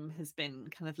same has been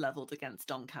kind of leveled against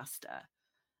Doncaster.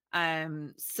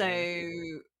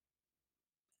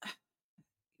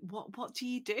 What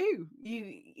do?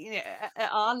 You at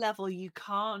our level, you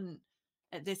can't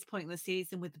at this point in the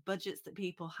season with the budgets that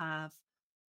people have,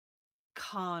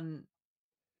 can't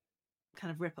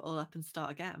kind of rip it all up and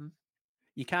start again.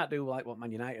 You can't do like what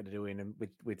Man United are doing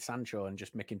with Sancho and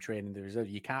just make him train in the reserve.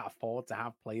 You can't afford to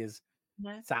have players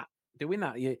sat doing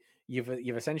that. You've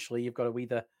essentially got to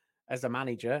either as a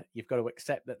manager, you've got to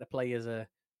accept that the players are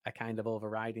kind of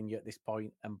overriding you at this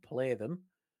point and play them,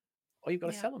 or you've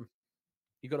got to sell them.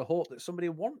 You've got to hope that somebody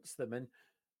wants them. And,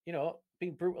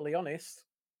 being brutally honest,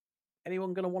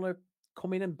 anyone going to want to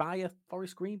come in and buy a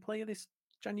Forest Green player this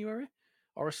January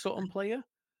or a Sutton player?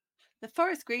 The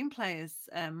Forest Green players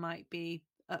might be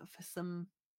up for some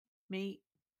meat.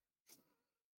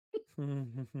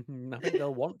 I think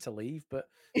they'll want to leave, but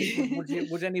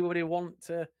would anybody want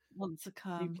to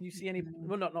come? Can you see any?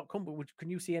 Well, not come, but can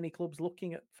you see any clubs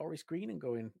looking at Forest Green and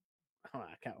going, "Oh,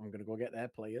 I'm going to go get their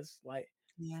players"? Like,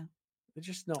 yeah, they're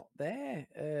just not there.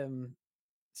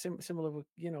 Similar with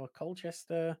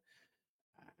Colchester.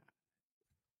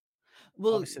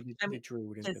 Well, obviously they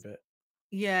drew it a bit.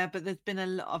 Yeah, but there's been a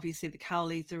lot. Obviously, the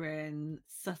Cowleys are in.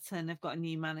 Sutton have got a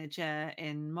new manager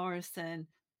in Morrison.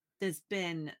 There's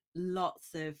been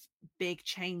lots of big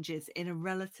changes in a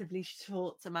relatively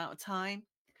short amount of time.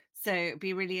 So it'd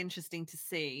be really interesting to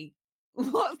see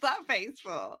what's that face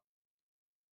for.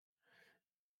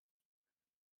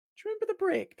 Do you remember the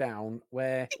breakdown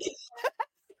where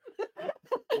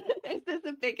is this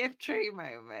a big if true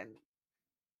moment?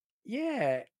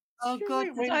 Yeah. Oh God!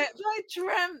 I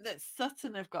dreamt that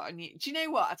Sutton have got a new. Do you know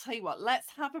what? I'll tell you what.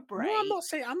 Let's have a break. No,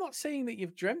 I'm not saying that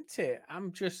you've dreamt it.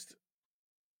 I'm just.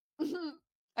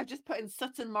 I've just put in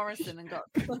Sutton Morrison and got.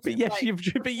 But yes, you've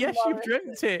dreamt it. Yes, you've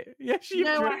dreamt.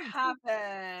 No, I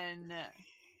haven't.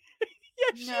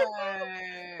 Yes, you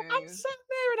have. I'm sat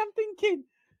there and I'm thinking.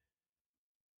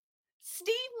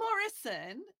 Steve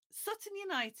Morrison, Sutton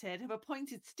United have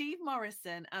appointed Steve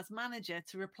Morrison as manager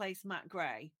to replace Matt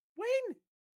Gray. When?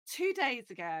 2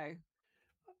 days ago.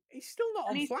 He's still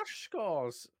not on Flash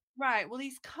Scores. Right. Well,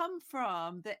 he's come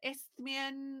from the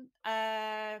Isthmian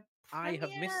I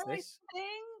have missed this.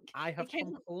 I have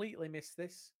completely missed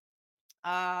this.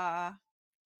 Yeah.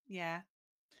 Yeah,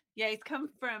 he's come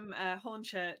from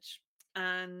Hornchurch,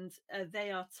 and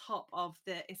they are top of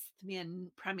the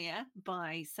Isthmian Premier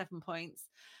by 7 points.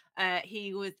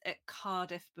 He was at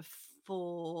Cardiff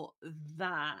before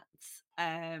that.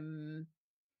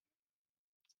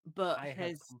 But I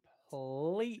have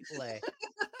completely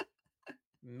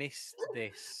missed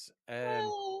this.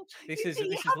 This is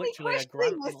literally a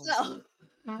grand.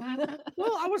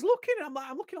 Well, I was looking. I'm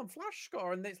looking on Flash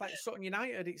Score, and it's like Sutton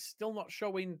United. It's still not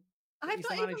showing. I've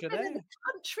not even been in the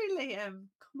country, Liam.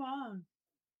 Come on.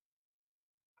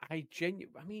 I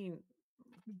mean,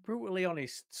 brutally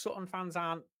honest, Sutton fans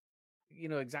aren't,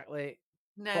 exactly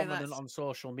prominent on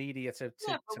social media to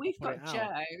but we've got Joe.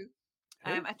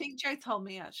 I think Joe told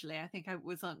me, actually. I think I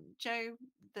was on Joe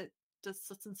that does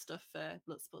Sutton stuff for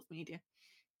Blood Sports Media.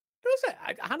 Does it?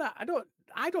 Hannah, I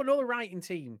don't know the writing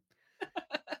team.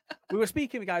 We were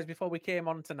speaking with guys before we came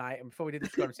on tonight, and before we did the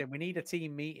show, and said we need a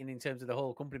team meeting in terms of the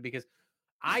whole company, because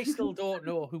I still don't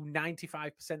know who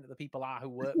 95% of the people are who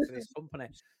work for this company.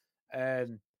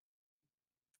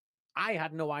 I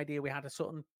had no idea we had a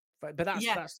Sutton, but but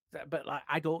like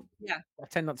I don't. Yeah, I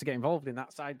tend not to get involved in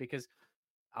that side because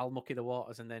I'll mucky the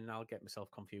waters and then I'll get myself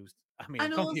confused. I mean,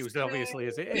 I'm confused obviously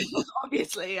as it is.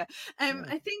 Obviously, yeah.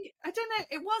 I think I don't know.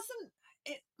 It wasn't.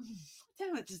 I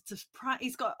don't know. Just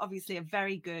he's got obviously a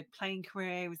very good playing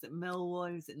career. He was at Millwall.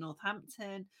 He was at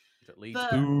Northampton. At Leeds.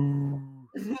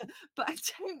 But I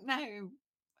don't know.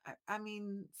 I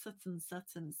mean, Sutton's,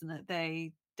 isn't it?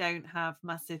 They don't have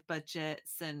massive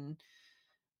budgets, and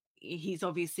he's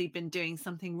obviously been doing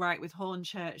something right with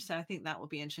Hornchurch, so I think that will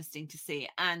be interesting to see.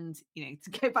 And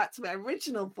to go back to my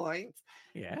original point,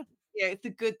 it's a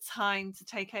good time to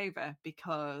take over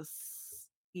because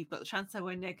you've got the transfer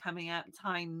window coming up,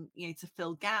 time to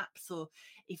fill gaps, or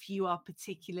if you are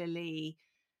particularly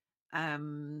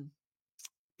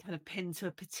kind of pinned to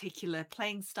a particular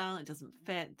playing style, it doesn't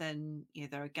fit, then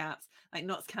there are gaps. Like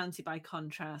Notts County, by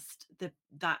contrast,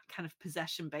 that kind of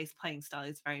possession-based playing style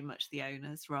is very much the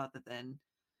owners rather than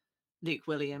Luke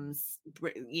Williams,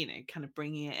 kind of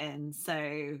bringing it in.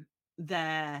 So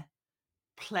their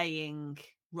playing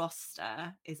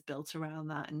roster is built around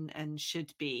that and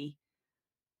should be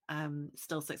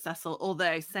still successful.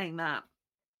 Although saying that,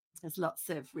 there's lots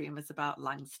of rumours about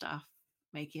Langstaff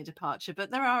making a departure, but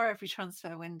there are every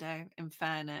transfer window, in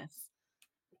fairness.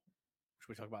 Should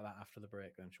we talk about that after the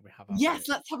break then? Should we have break?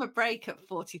 Let's have a break at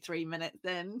 43 minutes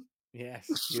then. Yes,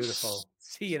 beautiful.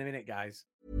 See you in a minute, guys.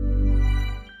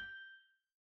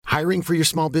 Hiring for your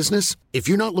small business? If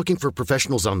you're not looking for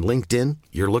professionals on LinkedIn,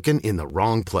 you're looking in the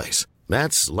wrong place.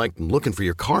 That's like looking for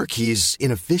your car keys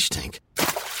in a fish tank.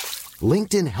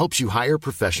 LinkedIn helps you hire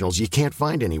professionals you can't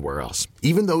find anywhere else,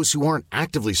 even those who aren't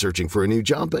actively searching for a new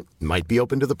job but might be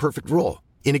open to the perfect role.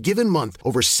 In a given month,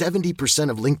 over 70%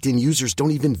 of LinkedIn users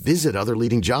don't even visit other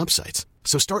leading job sites.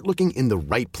 So start looking in the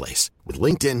right place. With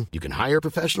LinkedIn, you can hire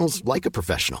professionals like a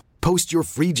professional. Post your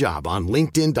free job on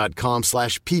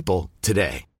linkedin.com/people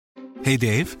today. Hey,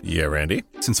 Dave. Yeah, Randy.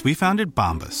 Since we founded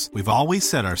Bombas, we've always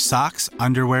said our socks,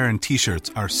 underwear, and T-shirts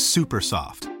are super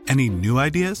soft. Any new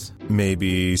ideas?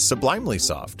 Maybe sublimely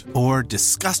soft. Or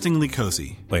disgustingly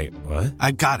cozy. Wait, what?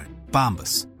 I got it.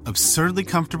 Bombas. Absurdly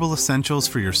comfortable essentials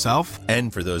for yourself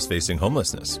and for those facing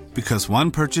homelessness. Because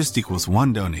one purchased equals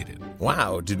one donated.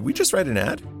 Wow, did we just write an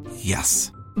ad?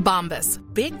 Yes. Bombas.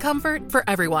 Big comfort for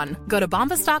everyone. Go to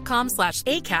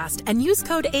bombas.com/ACAST and use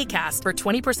code ACAST for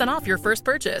 20% off your first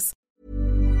purchase.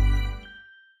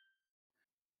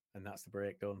 And that's the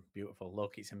break done. Beautiful.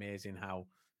 Look, it's amazing how,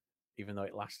 even though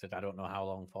it lasted, I don't know how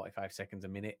long, 45 seconds, a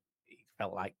minute, it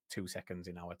felt like 2 seconds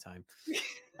in our time.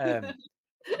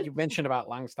 You mentioned about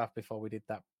Langstaff before we did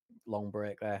that long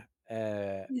break there.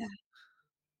 Yeah.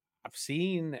 I've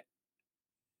seen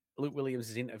Luke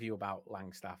Williams' interview about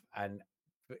Langstaff, and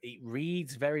it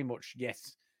reads very much,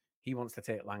 yes, he wants to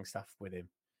take Langstaff with him,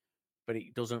 but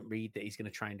it doesn't read that he's going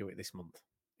to try and do it this month.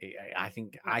 I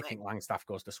think Langstaff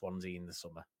goes to Swansea in the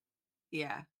summer.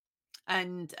 Yeah.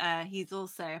 And he's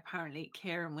also, apparently,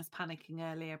 Kieran was panicking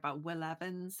earlier about Will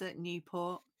Evans at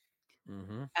Newport.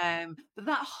 Mm-hmm. But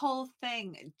that whole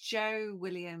thing, Jo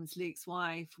Williams, Luke's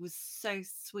wife, was so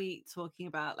sweet, talking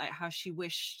about like how she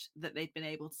wished that they'd been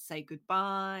able to say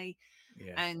goodbye.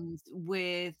 Yeah. And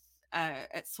with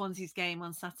at Swansea's game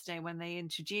on Saturday, when they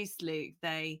introduced Luke,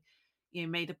 they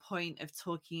made a point of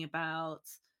talking about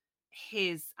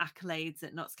his accolades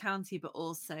at Notts County, but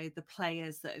also the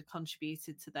players that had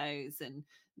contributed to those. And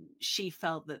she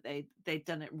felt that they'd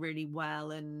done it really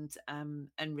well and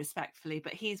respectfully.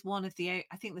 But he's one of the,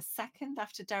 I think, the second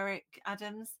after Derek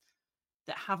Adams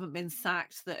that haven't been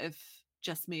sacked, that have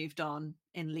just moved on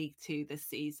in League Two this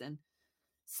season.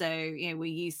 So we're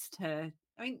used to,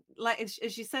 I mean, like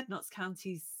as you said, Notts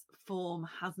County's form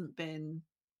hasn't been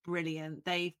brilliant.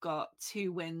 They've got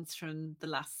 2 wins from the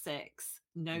last 6,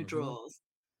 no draws.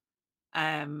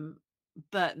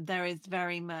 But there is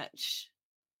very much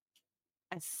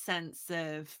a sense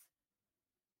of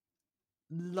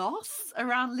loss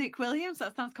around Luke Williams.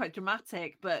 That sounds quite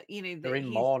dramatic, but they're in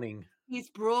mourning. He's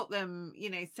brought them,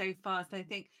 so far. So I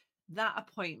think that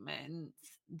appointment,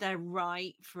 they're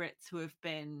right for it to have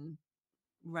been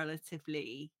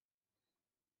relatively.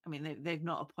 I mean, they've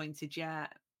not appointed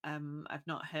yet. I've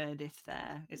not heard if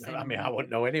they're. I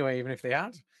wouldn't know anyway, even if they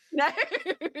had. No.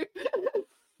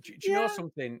 Do you know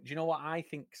something? Do you know what I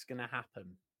think's going to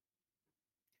happen?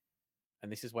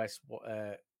 And this is where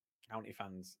county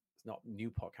fans, it's not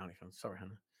Newport County fans. Sorry,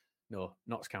 Hannah. No,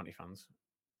 Notts County fans.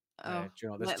 Do you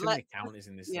know, there's too many counties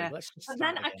in this league. Let's just. But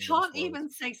then I can't even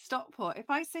say Stockport. If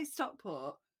I say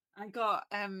Stockport, I got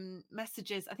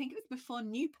messages. I think it was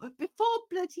before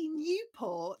bloody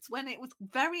Newport, when it was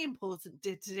very important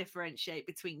to differentiate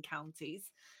between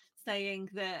counties, saying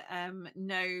that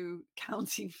no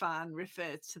county fan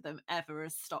referred to them ever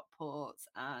as Stockport.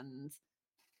 And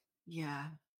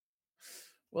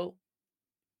well,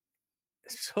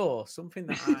 so something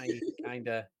that I kind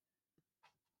of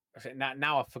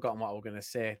now I've forgotten what I was going to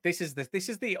say. This is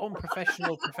the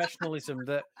unprofessional professionalism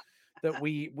that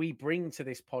we bring to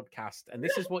this podcast, and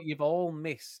this is what you've all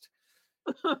missed.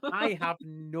 I have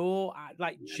no,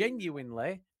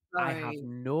 genuinely, I have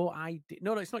no idea.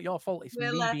 No, it's not your fault. It's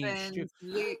Will me Evans, being stupid.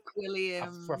 Luke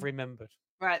Williams. I've remembered.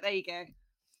 Right, there you go.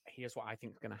 Here's what I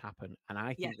think is going to happen, and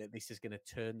I think that this is going to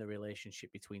turn the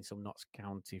relationship between some Notts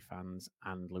County fans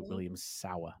and Luke Williams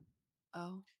sour.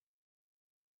 Oh.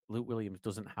 Luke Williams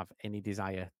doesn't have any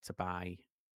desire to buy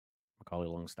Macaulay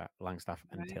Langstaff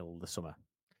until the summer.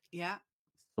 Yeah.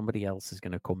 Somebody else is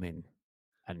going to come in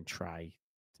and try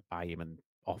to buy him and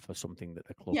offer something that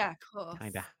the club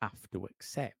kind of have to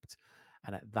accept.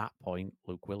 And at that point,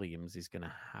 Luke Williams is going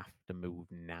to have to move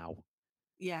now.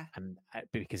 Yeah. And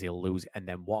because he'll lose. And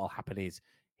then what'll happen is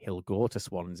he'll go to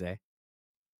Swansea,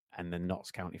 and the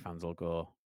Notts County fans will go,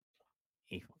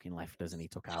 he fucking left us and he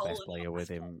took our best player with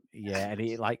him. Yeah. And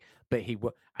he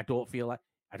but I don't feel like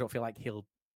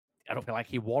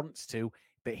he wants to,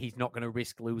 but he's not going to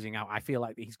risk losing out. I feel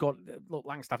like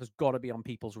Langstaff has got to be on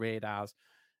people's radars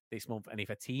this month. And if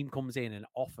a team comes in and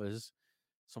offers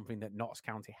something that Notts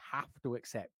County have to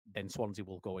accept, then Swansea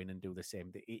will go in and do the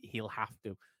same. He'll have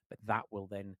to, but that will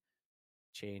then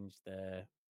change the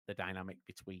dynamic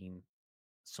between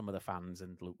some of the fans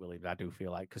and Luke Williams. I do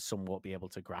feel like, because some won't be able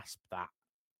to grasp that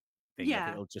thing.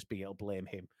 Yeah. It'll blame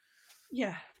him.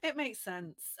 Yeah, it makes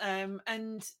sense. And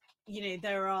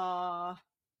there are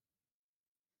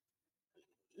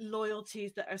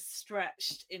loyalties that are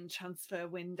stretched in transfer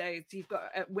windows. You've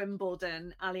got at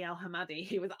Wimbledon, Ali Al Hamadi,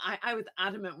 who was I was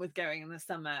adamant with going in the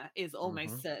summer, is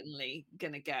almost certainly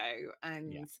going to go,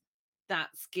 and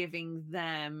that's giving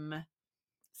them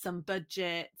some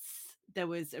budgets. There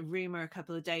was a rumor a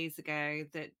couple of days ago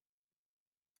that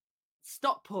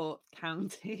Stockport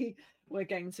County were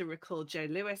going to recall Joe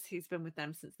Lewis, who's been with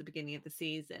them since the beginning of the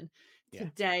season.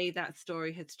 Today, that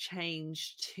story has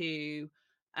changed to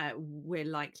we're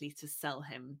likely to sell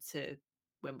him to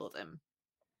Wimbledon.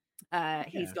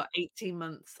 He's got 18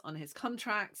 months on his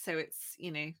contract, so it's,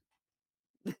 in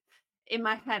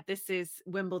my head, this is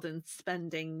Wimbledon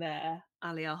spending their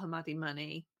Ali Al Hamadi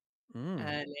money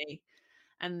early,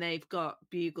 and they've got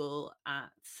Bugle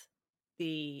at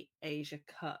the Asia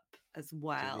Cup as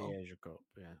well. The Asia Cup,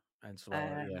 and so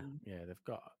they've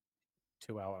got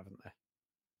 2 out, haven't they?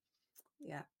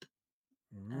 Yeah.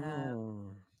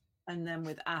 And then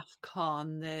with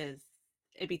AFCON, there's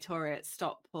Ibi Toure at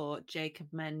Stockport, Jacob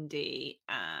Mendy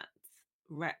at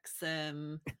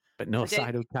Wrexham. But no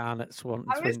Saidu Khan at Swindon.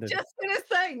 I was just going to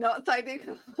say, not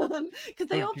Saidu Khan, because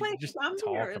they all play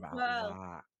Zambia as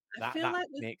well. That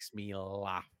makes me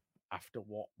laugh after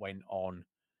what went on.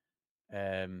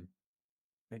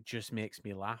 It just makes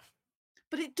me laugh.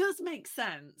 But it does make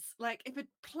sense. Like, if a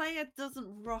player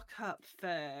doesn't rock up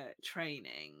for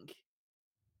training,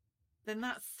 then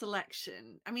that's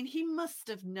selection. I mean, he must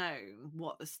have known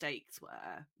what the stakes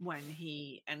were when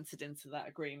he entered into that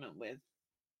agreement with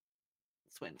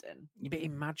Swindon. But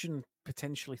imagine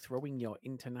potentially throwing your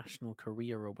international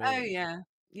career away. Oh, yeah.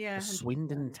 Yeah. The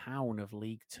Swindon Town of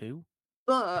League Two.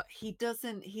 But he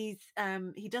doesn't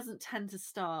tend to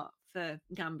start for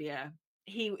Gambia.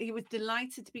 He was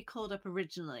delighted to be called up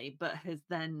originally, but has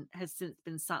since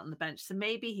been sat on the bench. So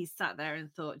maybe he sat there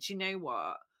and thought, do you know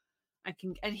what? I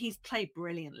can, and he's played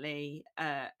brilliantly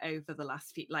over the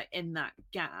last few, like in that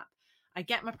gap. I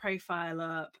get my profile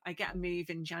up, I get a move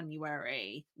in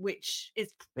January, which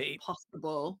is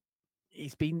possible.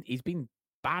 He's been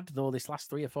bad though this last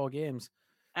 3 or 4 games.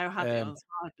 Oh, have you?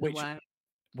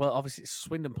 Well, obviously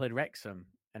Swindon played Wrexham,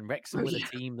 and Wrexham were the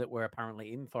team that we're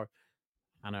apparently in for.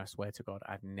 And I swear to God,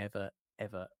 I've never,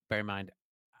 ever, bear in mind,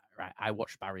 right, I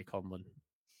watched Barry Conlon.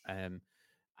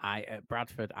 At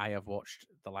Bradford, I have watched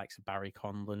the likes of Barry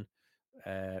Conlon,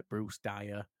 Bruce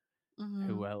Dyer.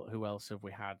 Who else have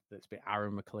we had that's been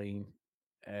Aaron McLean?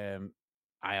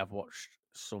 I have watched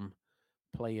some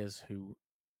players who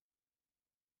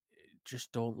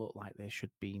just don't look like they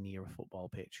should be near a football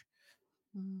pitch.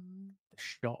 The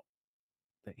shot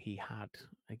that he had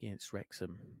against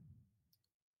Wrexham,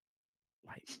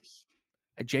 like,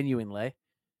 genuinely,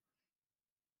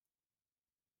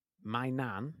 my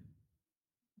nan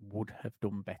would have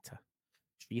done better.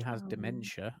 She has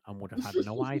dementia and would have had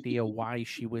no idea why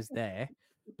she was there,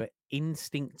 but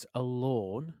instinct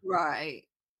alone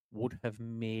would have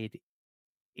made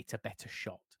it a better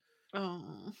shot.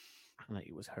 And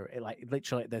it was her. Like,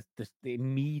 literally, the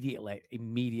immediately,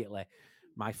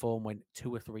 my phone went.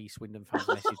 2 or 3 Swindon fans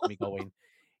messaged me going,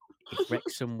 if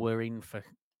Wrexham were in for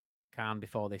Khan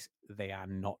before this, they are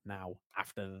not now.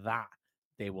 After that,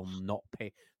 they will not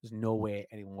pay. There's no way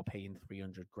anyone will pay him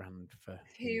 300 grand for.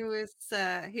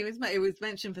 It was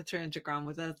mentioned for 300 grand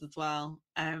with us as well.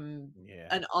 And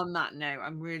on that note,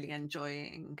 I'm really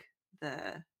enjoying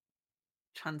the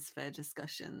transfer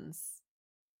discussions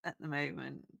at the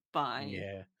moment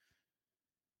by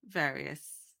various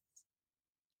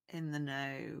in the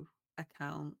know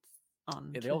accounts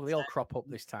on. They all crop up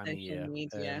this time of year.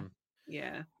 Media.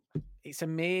 It's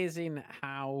amazing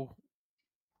how.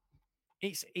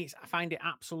 It's. I find it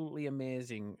absolutely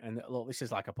amazing, and look, this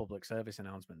is like a public service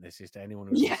announcement. This is to anyone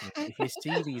who's listening. If you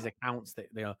see these accounts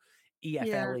that they are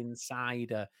EFL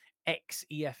Insider,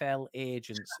 ex-EFL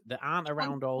agents that aren't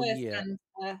around all year.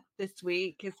 This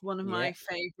week is one of my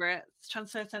favourites.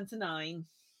 Transfer Centre 9.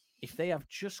 If they have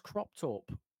just cropped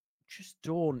up, just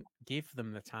don't give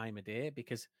them the time of day,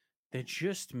 because they're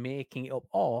just making it up,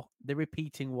 or they're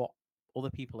repeating what other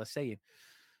people are saying.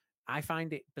 I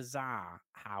find it bizarre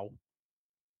how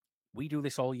we do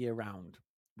this all year round.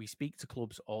 We speak to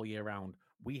clubs all year round.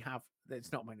 We have,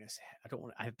 it's not,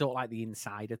 I don't like the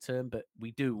insider term, but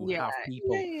we do have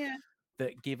people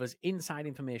that give us inside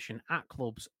information at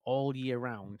clubs all year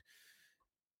round.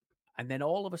 And then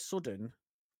all of a sudden,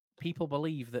 people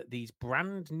believe that these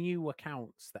brand new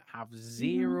accounts that have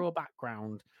zero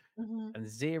background and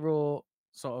zero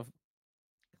sort of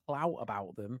clout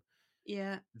about them,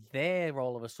 they're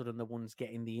all of a sudden the ones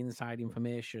getting the inside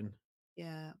information.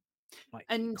 Like,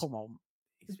 and come on.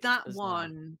 That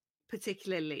one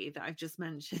particularly that I've just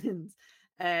mentioned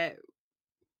has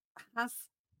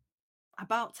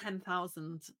about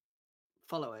 10,000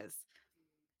 followers.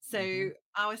 So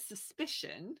our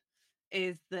suspicion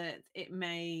is that it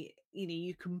may,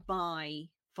 you can buy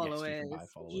followers,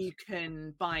 you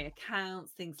can buy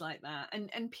accounts, things like that.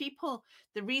 And people,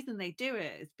 the reason they do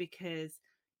it is because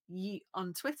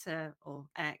on Twitter or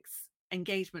X,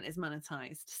 engagement is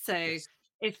monetized. So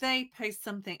if they post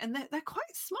something, and they're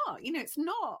quite smart, it's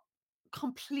not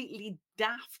completely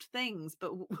daft things,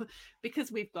 but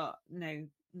because we've got no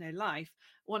life,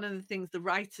 one of the things the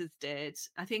writers did,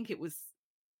 I think it was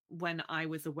when I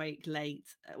was awake late,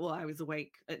 well, I was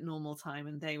awake at normal time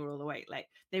and they were all awake late,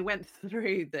 they went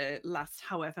through the last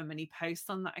however many posts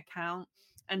on that account,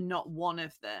 and not one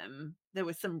of them, there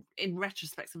was some, in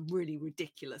retrospect, some really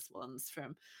ridiculous ones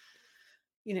from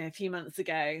a few months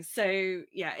ago. So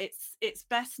yeah, it's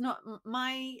best not,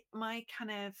 my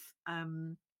kind of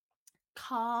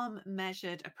calm,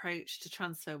 measured approach to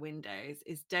transfer windows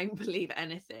is don't believe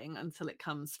anything until it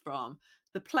comes from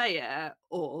the player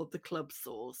or the club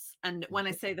source. And when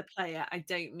I say the player, I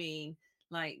don't mean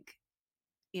like,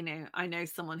 I know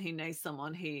someone who knows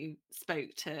someone who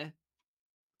spoke to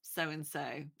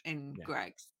so-and-so in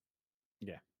Greg's.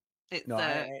 Yeah. It's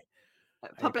a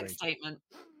public statement.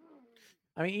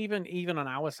 I mean, even on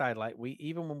our side, like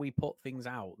even when we put things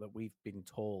out that we've been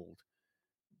told,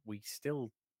 we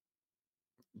still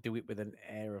do it with an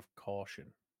air of caution.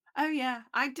 Oh yeah,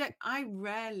 I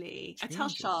rarely. I tell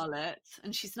Charlotte,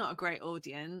 and she's not a great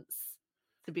audience,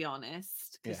 to be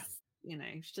honest, because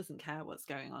she doesn't care what's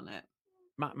going on at.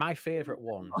 My favorite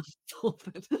one.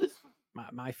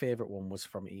 my favorite one was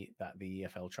from the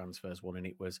EFL transfers one, and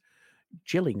it was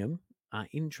Gillingham are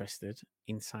interested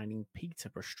in signing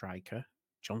Peterborough striker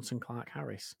Johnson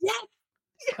Clark-Harris. Yes.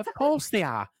 Of course they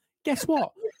are. Guess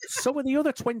what? So are the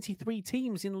other 23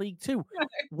 teams in League Two.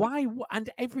 Why? And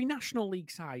every National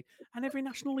League side and every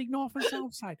National League North and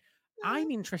South side.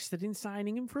 I'm interested in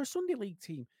signing him for a Sunday League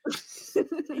team.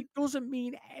 It doesn't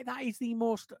mean that is the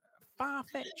most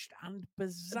far-fetched and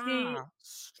bizarre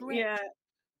stretch. Yeah,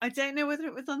 I don't know whether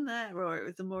it was on there or it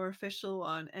was a more official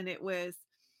one, and it was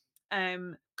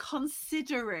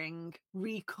considering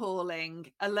recalling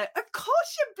a of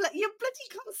course you're bloody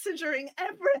considering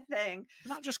everything.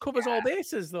 That just covers all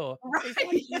bases though. Right.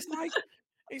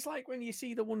 It's like when you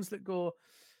see the ones that go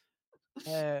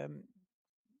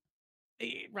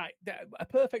right, a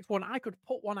perfect one. I could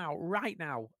put one out right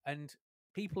now and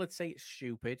people would say it's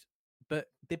stupid, but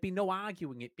there'd be no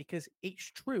arguing it because it's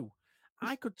true.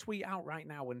 I could tweet out right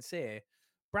now and say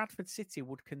Bradford City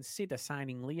would consider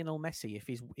signing Lionel Messi if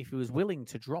he was willing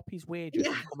to drop his wages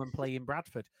and come and play in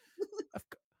Bradford.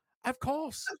 Of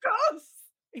course.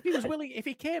 If he was willing, if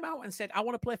he came out and said, "I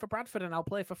want to play for Bradford and I'll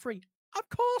play for free," of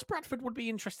course Bradford would be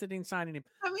interested in signing him.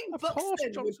 I mean,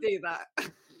 Buxton would do that.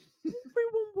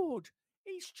 Everyone would.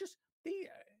 It's just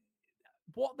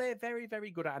what they're very, very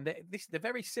good at, and they're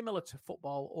very similar to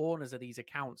football owners of these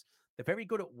accounts. They're very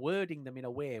good at wording them in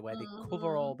a way where they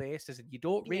cover all bases, and you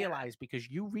don't realize because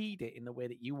you read it in the way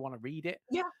that you want to read it.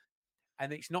 Yeah.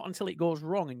 And it's not until it goes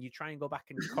wrong and you try and go back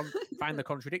and find the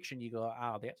contradiction, you go,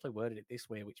 they actually worded it this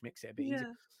way, which makes it a bit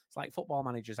easier. It's like football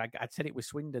managers. I said it with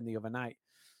Swindon the other night.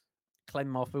 Clem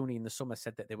Morfuni in the summer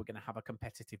said that they were going to have a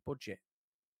competitive budget.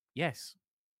 Yes.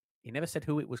 He never said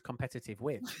who it was competitive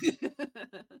with.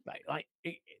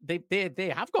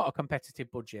 They have got a competitive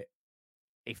budget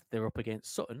if they're up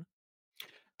against Sutton.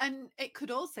 And it could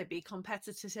also be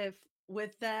competitive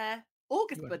with their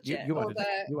August budget.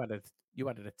 You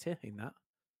added a T in that.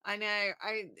 I know.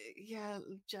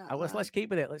 Let's keep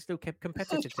with it. Let's do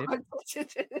competitive.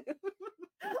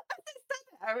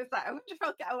 I was like, I wonder if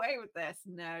I'll get away with this.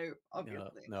 No,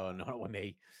 obviously. No, not with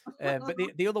me. But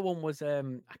the other one was, I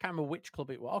can't remember which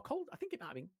club it was. I think it might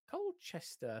have been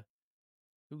Colchester,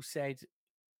 who said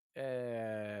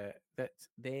that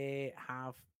they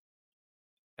have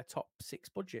a top 6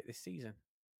 budget this season.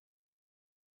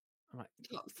 I'm like,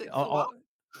 top 6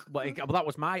 well, that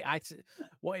was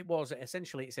what it was.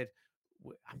 Essentially, it said,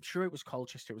 I'm sure it was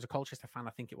Colchester. It was a Colchester fan,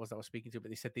 I think it was, that I was speaking to, but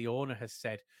they said the owner has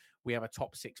said we have a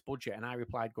top 6 budget. And I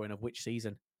replied going, of which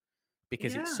season?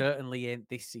 Because it certainly ain't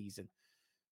this season.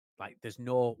 Like, there's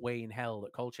no way in hell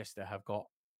that Colchester have got,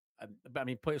 but I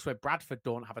mean, put it this way, Bradford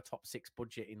don't have a top 6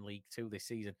 budget in League 2 this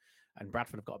season. And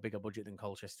Bradford have got a bigger budget than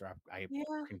Colchester. I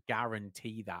can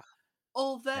guarantee that.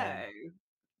 Although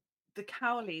the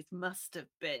Cowleys must have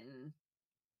been...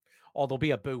 Or there'll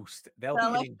be a boost. There'll be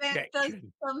an injection. There's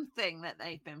something that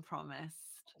they've been promised.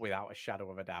 Without a shadow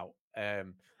of a doubt. I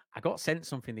got sent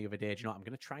something the other day. Do you know what? I'm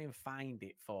going to try and find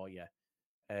it for you.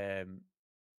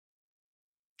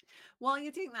 While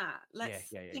you're doing that, let's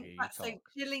think back. So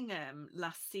Gillingham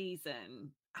last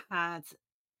season had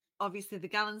obviously the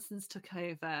Gallinsons took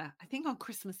over, I think on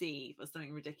Christmas Eve or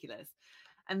something ridiculous.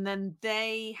 And then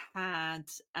they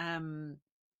had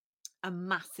a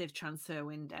massive transfer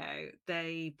window.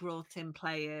 They brought in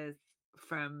players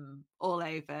from all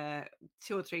over,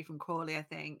 2 or 3 from Crawley, I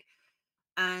think.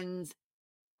 And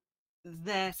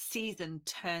their season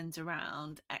turned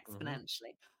around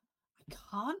exponentially.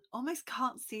 I almost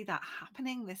can't see that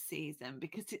happening this season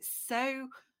because it's so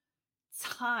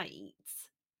tight,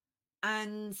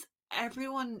 and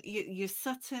everyone, your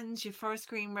Suttons, your Forest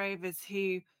Green Rovers,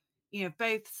 who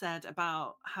both said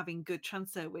about having good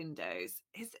transfer windows,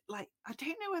 is like, I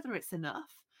don't know whether it's enough.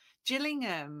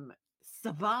 Gillingham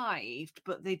survived,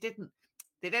 but they didn't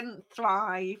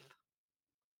thrive.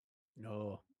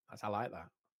 No, I like that.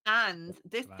 And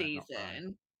this Survive, not thrive.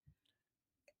 season,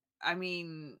 I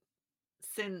mean,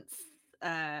 since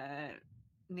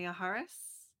Neil Harris,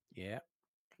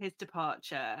 his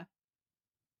departure,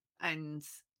 and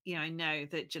I know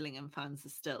that Gillingham fans are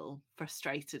still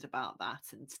frustrated about that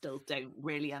and still don't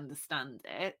really understand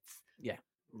it. Yeah,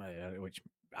 which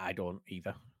I don't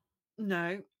either.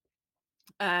 No,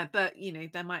 but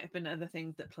there might have been other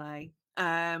things at play.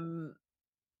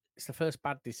 It's the first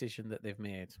bad decision that they've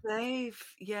made.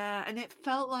 And it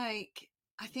felt like,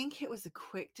 I think it was a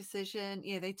quick decision.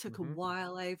 Yeah, they took a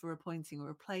while over appointing a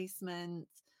replacement.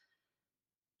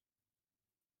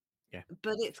 Yeah,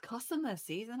 but it's cost them their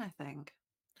season, I think.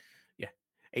 Yeah,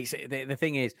 it's the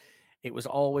thing is, it was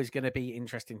always going to be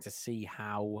interesting to see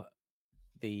how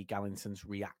the Gallinsons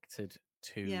reacted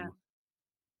to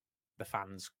the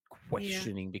fans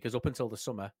questioning, because up until the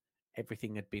summer,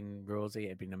 everything had been rosy, it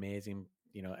had been amazing,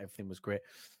 everything was great.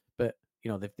 But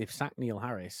they've sacked Neil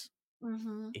Harris.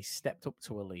 He's stepped up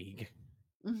to a league,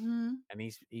 and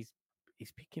he's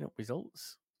picking up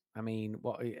results. I mean,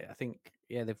 I think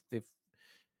they've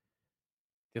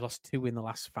lost 2 in the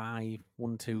last 5,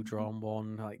 1-2 drawn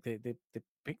 1. Like they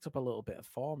picked up a little bit of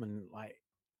form, and like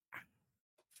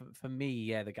for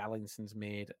me, the Gallinsons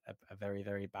made a very,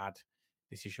 very bad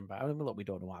decision. But I mean, look, we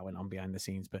don't know what went on behind the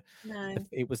scenes, but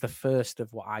it was the first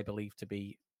of what I believe to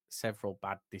be several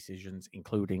bad decisions,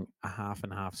 including a half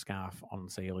and half scarf on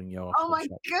sale in your. Oh my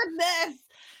goodness!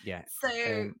 Yeah.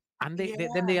 So and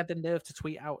then they had the nerve to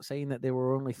tweet out saying that there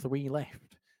were only 3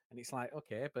 left, and it's like,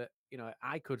 okay, but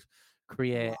I could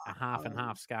create a half and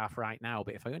half scarf right now,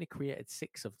 but if I only created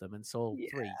 6 of them and sold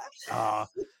 3,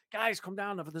 guys, come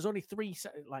down. There's only 3.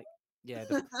 Like,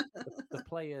 the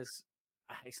players.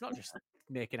 It's not just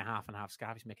making a half and half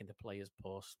scarf; it's making the players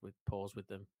pause with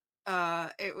them.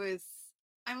 It was.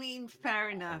 I mean, fair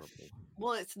enough.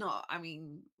 Well, it's not. I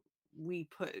mean, we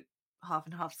put half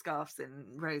and half scarves in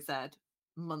Rose Ed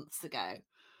months ago.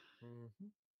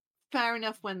 Fair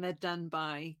enough when they're done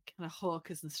by kind of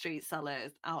hawkers and street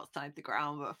sellers outside the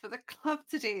ground, but for the club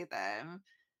to do them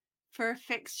for a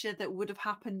fixture that would have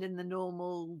happened in the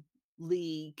normal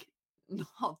league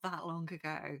not that long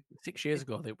ago. 6 years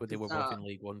ago, they were both in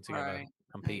League One together,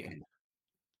 competing.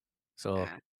 So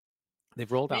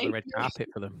they've rolled out the red carpet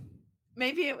for them.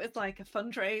 Maybe it was like a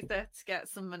fundraiser to get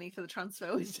some money for the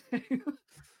transfer window.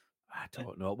 I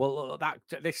don't know. Well,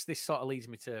 this sort of leads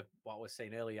me to what I was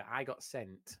saying earlier. I got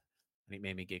sent, and it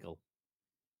made me giggle.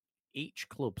 Each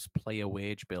club's player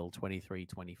wage bill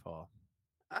 23-24. Oh,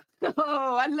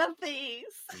 I love these.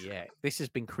 Yeah, this has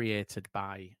been created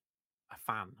by a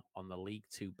fan on the League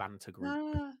 2 banter group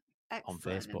on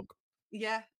Facebook.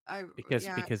 Yeah, because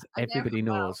everybody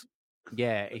knows.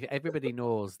 Yeah, everybody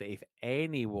knows that if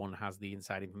anyone has the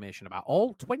inside information about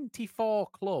all 24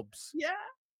 clubs,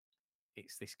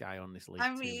 it's this guy on this League.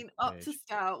 I mean, up to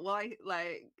Scout, why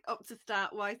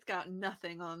Scout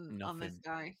nothing on this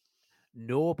guy?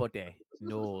 Nobody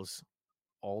knows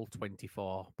all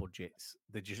 24 budgets.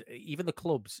 They just, even the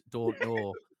clubs don't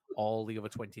know all the other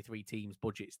 23 teams'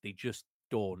 budgets. They just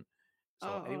don't.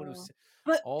 So anyone who's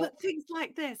but things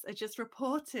like this are just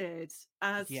reported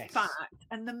as fact,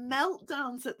 and the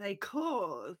meltdowns that they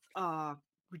cause are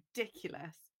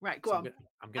ridiculous. Right, go on.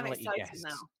 I'm going to let you guess. Now.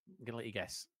 I'm going to let you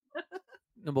guess.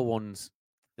 Number 1's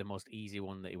the most easy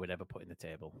one that he would ever put in the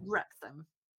table. Wrexham.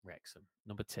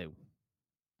 Number 2.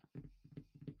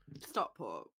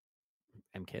 Stockport.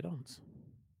 MK Dons.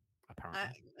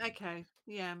 Apparently. Okay.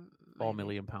 Yeah. £4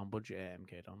 million budget at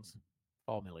MK Dons.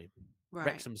 4 million. Right.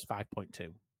 Wrexham's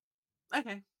 5.2.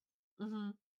 Okay.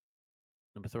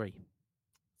 Number 3.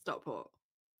 Stockport.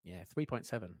 Yeah,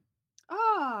 3.7.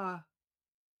 Ah.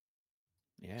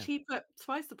 Yeah. Cheaper,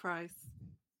 twice the price.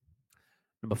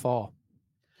 Number 4.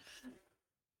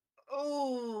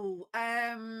 Oh,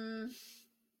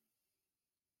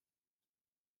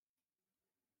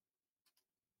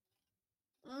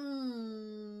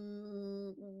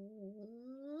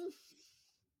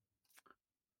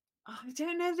 I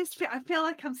don't know this. I feel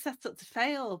like I'm set up to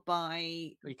fail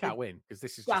by. You can't win because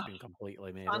this has just been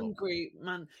completely made up. Group,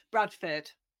 man. Bradford.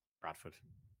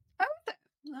 Oh,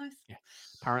 nice. Yeah.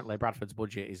 Apparently, Bradford's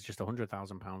budget is just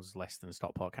 £100,000 less than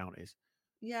Stockport County's.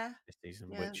 Yeah. This season,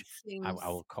 yeah, which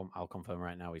I'll confirm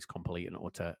right now is complete and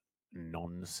utter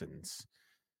nonsense.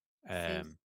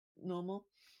 Normal.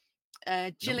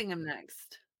 Gillingham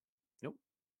next. Nope.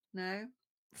 No.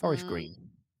 Forest Green.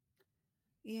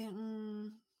 Yeah.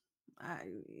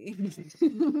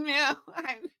 Yeah.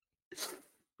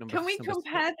 Can we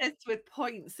compare this with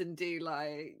points and do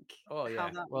like? Oh yeah. How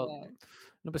that works?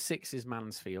 Number 6 is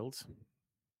Mansfield,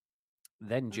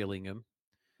 then Gillingham,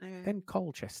 then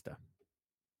Colchester.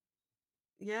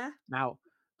 Yeah. Now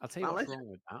I'll tell you what's wrong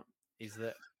with that is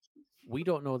that we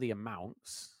don't know the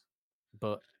amounts,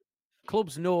 but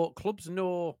clubs know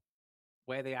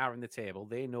where they are in the table.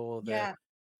 They know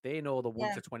the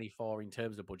 1 to 24 in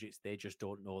terms of budgets. They just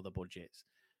don't know the budgets.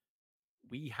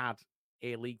 We had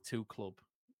a League 2 club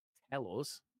tell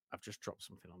us, I've just dropped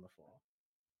something on the floor.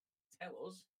 Tell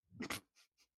us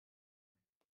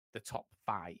the top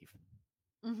 5.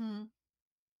 Mm-hmm.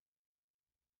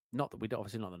 Not that we don't,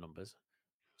 obviously not the numbers.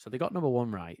 So they got number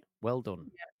 1 right. Well done.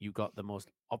 Yeah. You got the most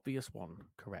obvious one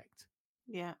correct.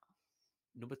 Yeah.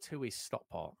 Number 2 is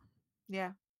Stockport.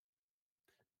 Yeah.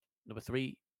 Number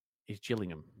 3 is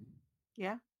Gillingham.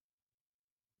 Yeah.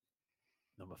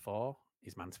 Number 4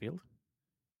 is Mansfield.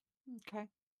 Okay.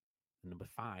 And number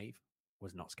 5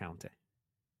 was Notts County.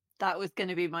 That was going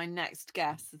to be my next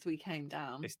guess as we came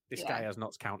down. This guy has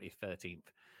Notts County 13th.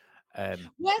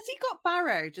 Where's he got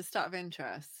Barrow, just out of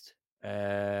interest?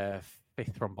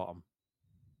 5th from bottom.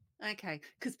 Okay,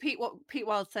 because Pete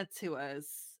Wild said to us,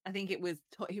 I think he was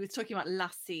talking about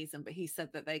last season, but he said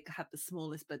that they had the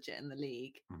smallest budget in the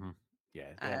league. Mm-hmm.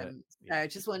 Yeah. So I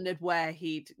just wondered where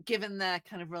he'd, given their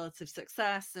kind of relative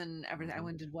success and everything, Mm-hmm. I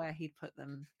wondered where he'd put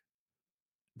them.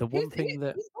 The one thing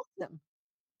that who's got them?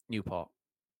 Newport.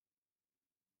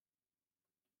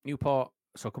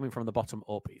 So coming from the bottom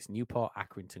up, it's Newport,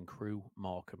 Accrington, Crewe,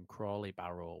 Morecambe, Crawley,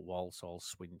 Barrow, Walsall,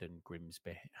 Swindon,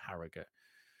 Grimsby, Harrogate,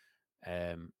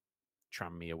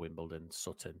 Tranmere, Wimbledon,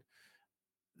 Sutton.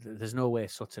 There's no way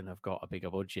Sutton have got a bigger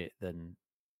budget than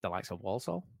the likes of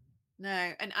Walsall.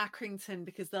 No, and Accrington,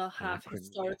 because they'll have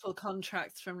historical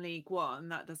contracts from League One.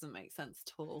 That doesn't make sense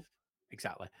at all.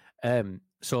 Exactly.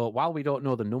 So while we don't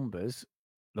know the numbers,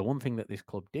 the one thing that this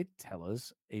club did tell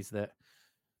us is that,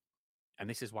 and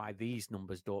this is why these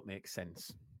numbers don't make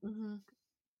sense. Mm-hmm.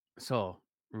 So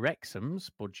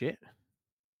Wrexham's budget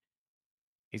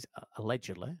is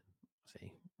allegedly,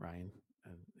 see, Ryan,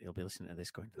 he'll be listening to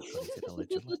this going,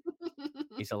 allegedly,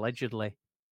 is allegedly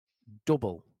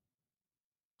double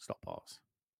Stockport's.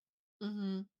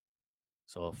 Mm-hmm.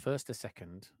 So 1st to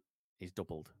 2nd is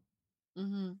doubled.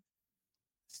 Mm-hmm.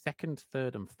 2nd,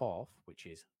 3rd, and 4th, which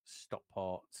is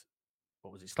Stockport.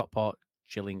 What was it? Stockport,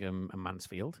 Gillingham, and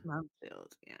Mansfield.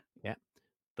 Yeah. Yeah.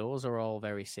 Those are all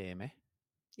very samey.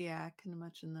 Yeah, I can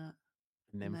imagine that.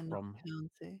 And then from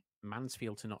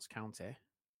Mansfield to Notts County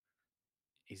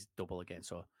is double again.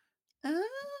 So,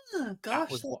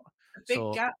 gosh, a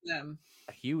big gap then.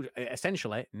 A huge,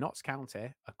 essentially, Notts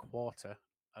County, a quarter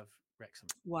of Wrexham.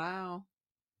 Wow.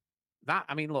 That,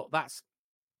 I mean, look, that's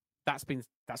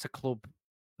a club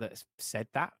that's said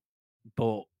that,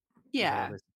 but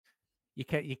yeah, you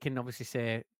can obviously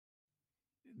say,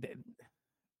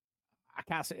 I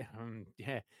can't say,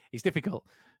 yeah, it's difficult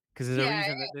because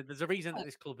there's a reason that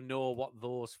this club know what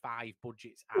those 5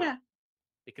 budgets are. Yeah.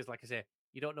 Because, like I say,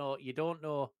 you don't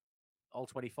know all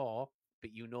 24,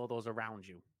 but you know those around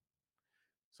you.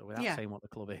 So without saying what the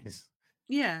club is,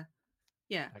 yeah,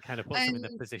 that kind of puts them in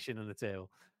the position on the table.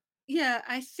 Yeah,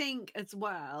 I think as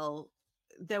well,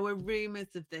 there were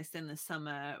rumours of this in the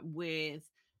summer with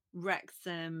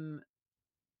Wrexham.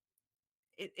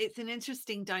 It's an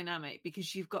interesting dynamic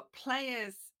because you've got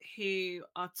players who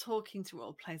are talking to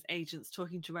all players, agents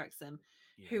talking to Wrexham,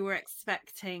 who are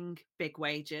expecting big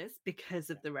wages because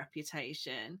of the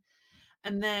reputation.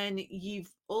 And then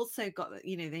you've also got,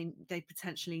 they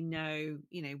potentially know,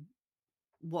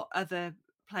 what other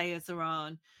players are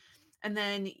on. And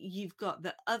then you've got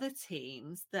the other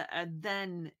teams that are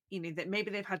then, that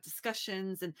maybe they've had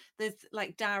discussions. And there's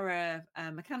like Dara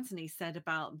McAntony said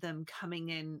about them coming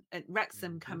in, at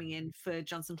Wrexham coming in for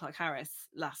Johnson Clark Harris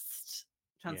last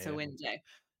transfer window,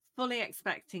 fully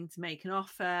expecting to make an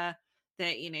offer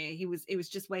that, he was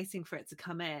just waiting for it to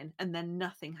come in, and then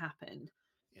nothing happened.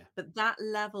 Yeah. But that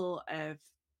level of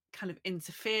kind of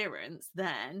interference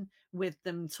then with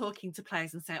them talking to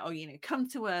players and saying, oh, come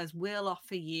to us, we'll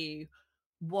offer you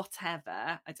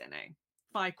whatever, I don't know,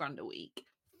 $5,000 a week.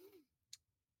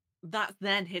 that's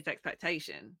then his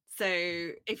expectation. So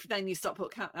if then you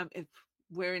Stockport, if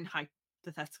we're in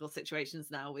hypothetical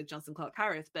situations now with Johnson Clark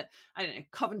Harris, but I don't know,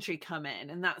 Coventry come in,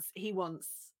 and he wants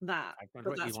that.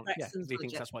 But that's Wrexham's he budget.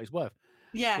 thinks that's what he's worth.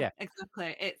 Yeah,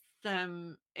 exactly.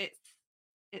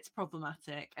 It's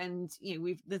problematic, and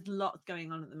there's lots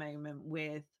going on at the moment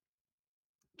with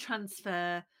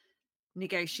transfer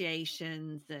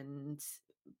negotiations and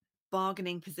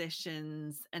bargaining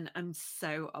positions, and I'm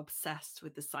so obsessed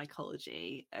with the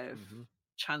psychology of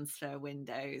transfer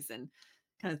windows, and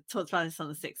kind of talked about this on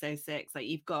the 606. Like,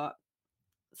 you've got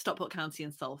Stockport County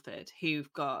and Salford,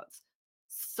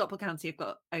 Stockport County have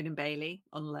got Odin Bailey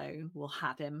on loan. We'll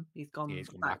have him. He's gone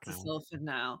back to Salford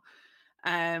now.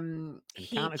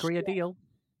 He can't agree a deal.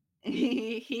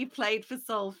 He played for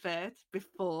Salford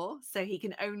before, so he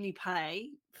can only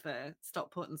play for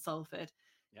Stockport and Salford.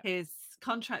 Yep. His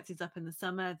contract is up in the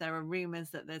summer. There are rumours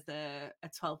that there's a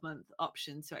 12-month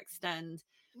option to extend.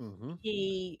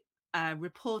 He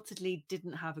reportedly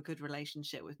didn't have a good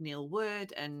relationship with Neil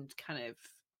Wood and kind of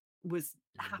was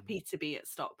happy to be at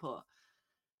Stockport.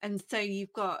 And so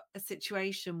you've got a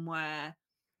situation where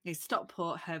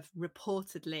Stockport have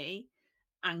reportedly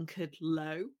anchored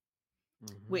low,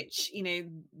 which,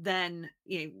 then,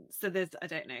 so there's, I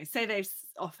don't know, say they've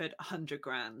offered 100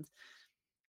 grand,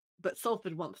 but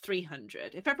Salford want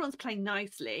 300. If everyone's playing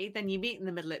nicely, then you meet in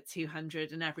the middle at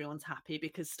 200 and everyone's happy,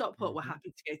 because Stockport were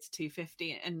happy to go to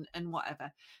 250 and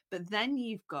whatever. But then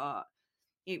you've got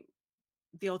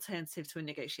the alternative to a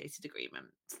negotiated agreement.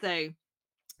 So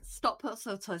Stockport's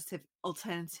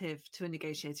alternative to a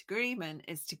negotiated agreement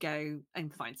is to go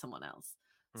and find someone else.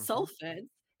 Salford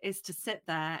is to sit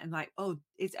there and like, oh,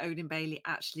 is Odin Bailey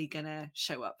actually going to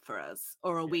show up for us?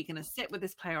 Or are we going to sit with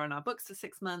this player on our books for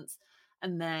 6 months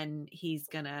and then he's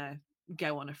going to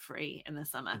go on a free in the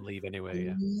summer? And leave anyway,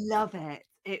 yeah. Love it.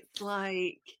 It's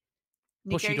like...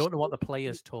 Plus, you don't know what the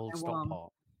players told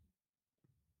Stockport.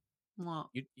 What?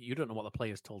 You don't know what the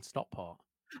players told Stockport.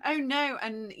 Oh, no.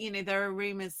 And, there are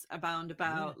rumours abound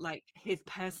about like his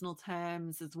personal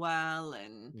terms as well.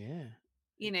 And,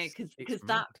 because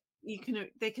that...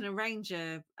 they can arrange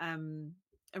a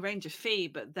fee,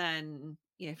 but then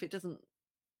if it doesn't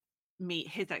meet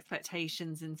his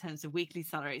expectations in terms of weekly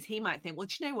salaries, he might think, well,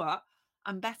 do you know what,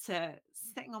 I'm better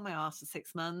sitting on my arse for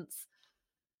 6 months,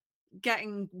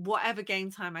 getting whatever game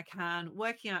time I can,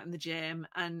 working out in the gym,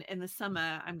 and in the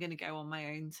summer I'm going to go on my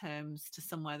own terms to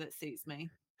somewhere that suits me.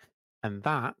 And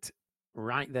that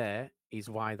right there is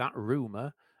why that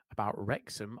rumour about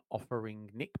Wrexham offering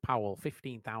Nick Powell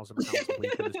 £15,000 a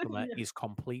week in the summer is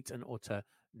complete and utter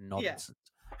nonsense.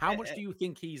 How much do you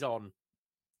think he's on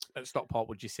at Stockport,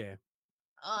 would you say?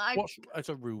 As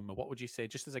a rumour, what would you say?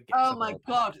 Just as a guess. Oh my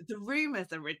God, the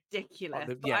rumours are ridiculous.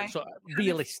 So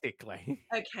realistically.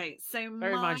 Okay, so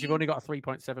bear in mind, you've only got a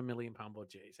 £3.7 million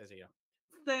budget, it says here.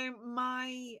 So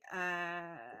my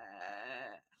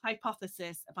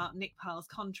hypothesis about Nick Powell's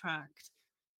contract,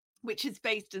 which is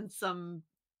based in some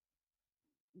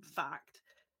fact,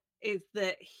 is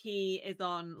that he is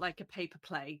on like a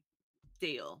pay-per-play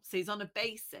deal. So he's on a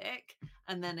basic,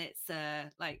 and then it's a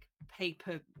like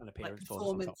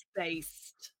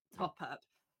performance-based top-up.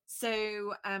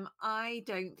 So I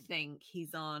don't think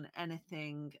he's on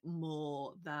anything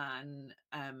more than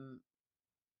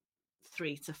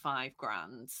 3 to 5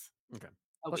 grand. Okay,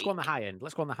 let's go on the high end.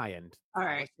 All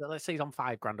right. Let's say he's on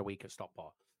 £5 a week at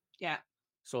Stockport. Yeah.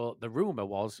 So the rumour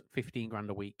was 15 grand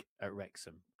a week at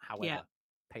Wrexham. However,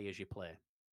 pay as you play.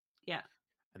 Yeah.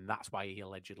 And that's why he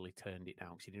allegedly turned it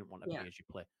down, because he didn't want to pay as you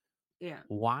play. Yeah.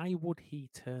 Why would he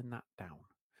turn that down?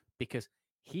 Because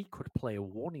he could play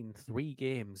 1 in 3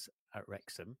 games at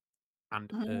Wrexham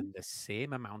and earn the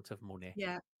same amount of money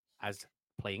as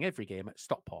playing every game at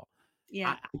Stockport.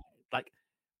 Yeah.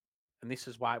 And this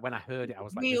is why when I heard it, I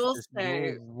was like, there's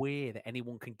no way that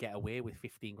anyone can get away with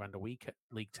 15 grand a week at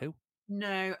League Two.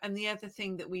 No. And the other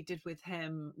thing that we did with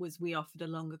him was we offered a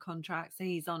longer contract. So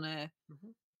he's on a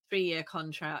 3-year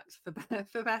contract for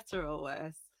better or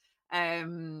worse.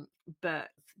 But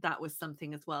that was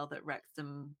something as well that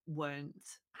Wrexham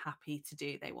weren't happy to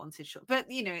do. They wanted short, but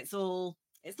it's all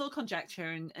conjecture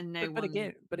and no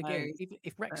one. But again,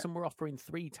 if Wrexham were offering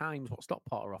 3 times what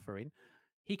Stockport are offering,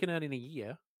 he can earn in a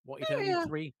year what he'd earn in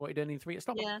 3. What he'd earn in 3 at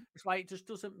Stockport. Yeah. It's like it just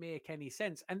doesn't make any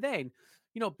sense. And then,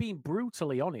 being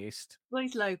brutally honest, well,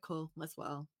 he's local as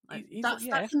well. That's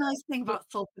a nice thing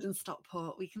about Salford and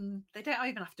Stockport. They don't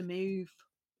even have to move.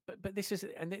 But this is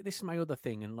my other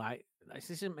thing, and this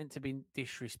isn't meant to be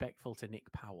disrespectful to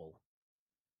Nick Powell,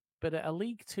 but at a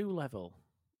League Two level,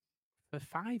 for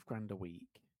 £5 grand a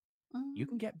week, you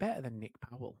can get better than Nick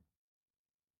Powell.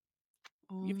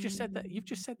 You've just said that. You've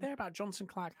just said there about Johnson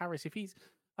Clark-Harris. If he's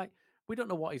like, we don't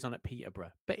know what he's on at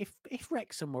Peterborough, but if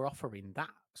Wrexham were offering that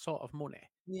sort of money,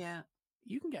 yeah,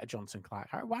 you can get a Johnson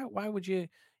Clark-Harris. Why would you?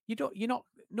 You're not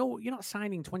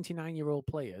signing 29-year-old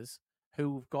players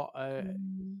who've got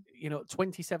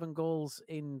 27 goals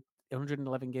in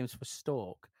 111 games for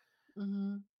Stoke.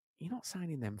 Mm-hmm. You're not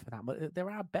signing them for that, but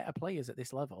there are better players at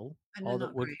this level, and or not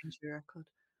that would. great injury record.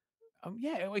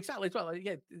 Yeah, exactly. As well,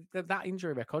 yeah, that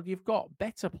injury record. You've got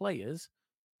better players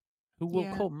who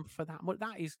will come for that.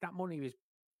 That money is.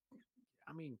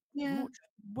 I mean, much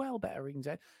well better rings.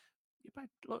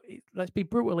 Look, let's be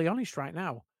brutally honest right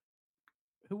now.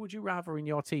 Who would you rather in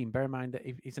your team? Bear in mind that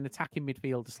he's an attacking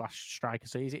midfielder / striker.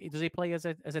 So does he play as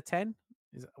a 10?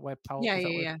 Is that where Powell?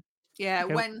 Yeah.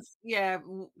 Okay.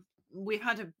 We've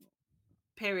had a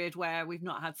period where we've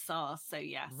not had SARS, so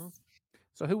yes. Mm-hmm.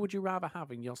 So who would you rather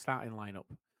have in your starting lineup?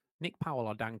 Nick Powell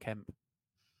or Dan Kemp?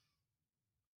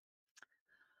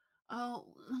 Oh,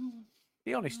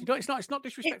 be honest. It's not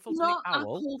disrespectful to Nick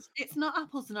Powell. It's not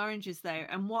apples and oranges though.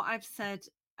 And what I've said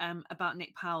about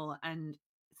Nick Powell, and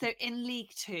so in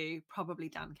League Two, probably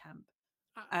Dan Kemp.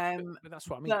 But that's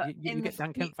what I mean. You get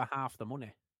Dan Kemp for half the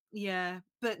money. Yeah,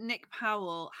 but Nick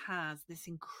Powell has this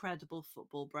incredible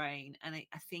football brain, and I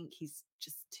think he's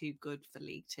just too good for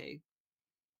League Two.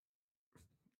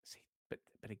 See,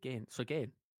 but again,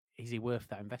 is he worth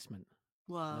that investment?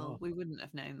 Well, we wouldn't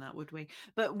have known that, would we?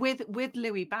 But with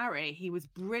Louis Barry, he was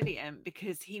brilliant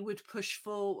because he would push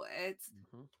forwards,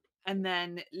 and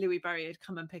then Louis Barry would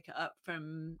come and pick it up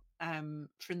from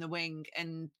the wing,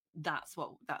 and that's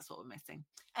what we're missing.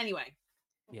 Anyway,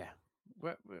 yeah,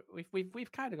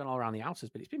 we've kind of gone all around the houses,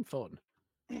 but it's been fun.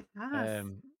 It has.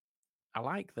 I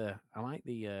like the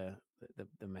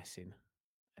messing,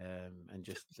 and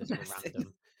just the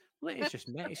random. Well, it's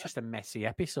just a messy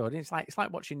episode. It's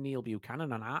like watching Neil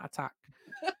Buchanan on Heart Attack.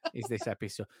 Is this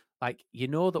episode like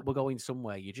that we're going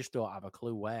somewhere? You just don't have a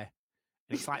clue where.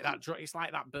 And it's like that. It's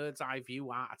like that bird's eye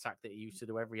view Heart Attack that he used to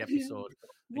do every episode.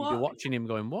 And you'd be watching him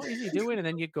going, "What is he doing?" And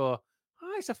then you'd go,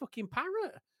 "Oh, it's a fucking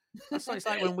parrot." That's what it's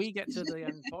like when we get to the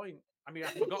end point. I mean,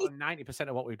 I've forgotten 90%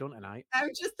 of what we've done tonight. I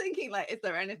was just thinking, like, is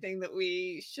there anything that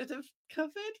we should have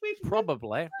covered? We've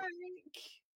probably.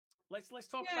 Let's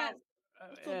talk about.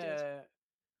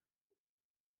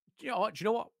 Do you know what?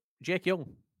 Jake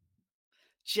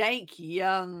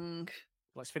Young.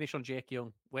 Let's finish on Jake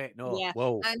Young. Wait, no. Yeah.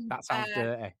 Whoa, and, that sounds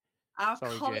dirty.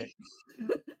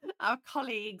 Our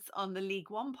colleagues on the League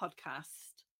One podcast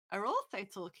are also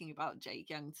talking about Jake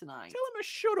Young tonight. Tell him to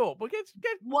shut up.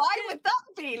 Why would that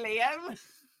be, Liam?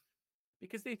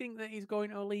 Because they think that he's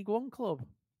going to a League One club.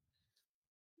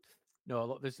 No,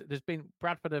 look, there's been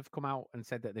Bradford have come out and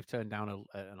said that they've turned down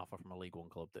an offer from a League One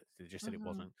club. That they just said it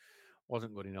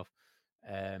wasn't good enough.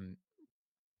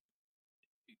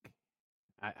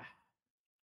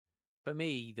 For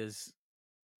me, there's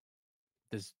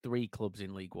 3 clubs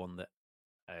in League One that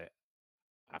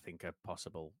I think are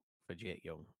possible for Jake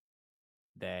Young.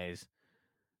 There's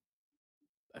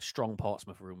a strong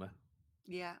Portsmouth rumour,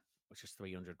 which is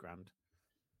 300 grand.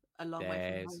 A long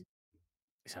way from home.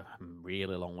 It's a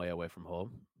really long way away from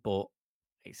home, but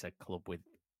it's a club with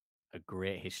a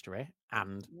great history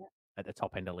and at the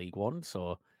top end of League One.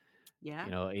 So,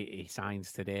 he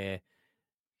signs today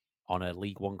on a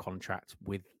League One contract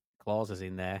with clauses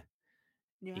in there.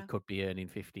 Yeah. He could be earning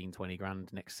 15, 20 grand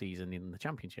next season in the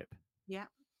Championship. Yeah.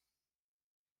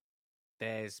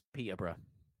 There's Peterborough.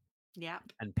 Yeah.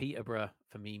 And Peterborough,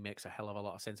 for me, makes a hell of a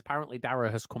lot of sense. Apparently, Dara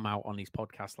has come out on his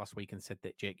podcast last week and said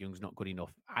that Jake Young's not good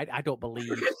enough. I don't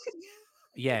believe...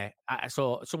 Yeah.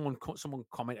 So someone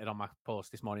commented on my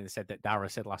post this morning and said that Dara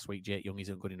said last week Jake Young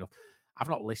isn't good enough. I've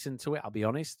not listened to it, I'll be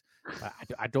honest.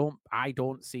 I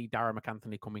don't see Dara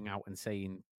McAnthony coming out and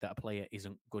saying that a player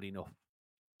isn't good enough.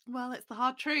 Well, it's the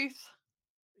hard truth.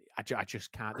 I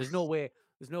just can't. There's no way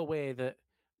that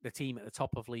the team at the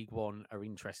top of League One are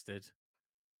interested.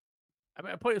 I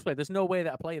mean, put it this way, there's no way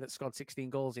that a player that scored 16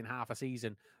 goals in half a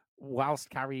season whilst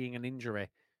carrying an injury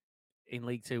in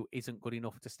League Two isn't good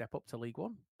enough to step up to League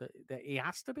One. That he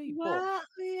has to be. Well,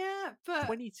 but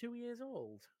 22 years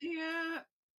old. Yeah.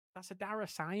 That's a Dara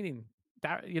signing.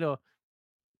 Dara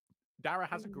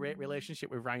has a great relationship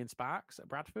with Ryan Sparks at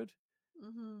Bradford.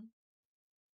 Mm-hmm.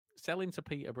 Sell him to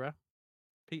Peterborough.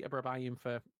 Peterborough buy him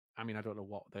for, I mean, I don't know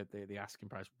what the asking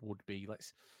price would be.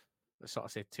 Let's sort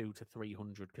of say 200 to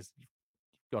 300 because you've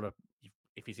got to,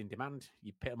 if he's in demand,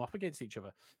 you pit them off against each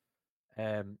other.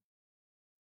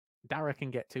 Dara can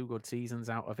get 2 good seasons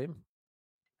out of him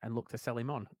and look to sell him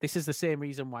on. This is the same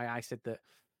reason why I said that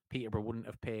Peterborough wouldn't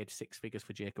have paid 6 figures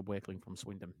for Jacob Wakeling from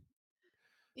Swindon.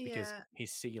 Because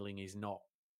his ceiling is not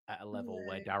at a level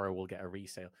where Darrow will get a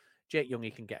resale. Jake Young,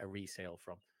 he can get a resale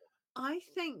from. I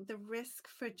think the risk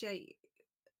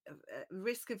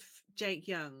of Jake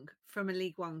Young from a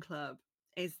League One club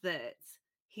is that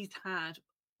he's had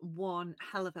one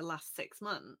hell of a last 6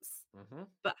 months. Mm-hmm.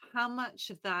 But how much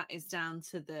of that is down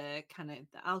to the kind of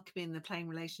the alchemy and the playing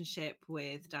relationship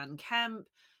with Dan Kemp?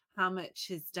 How much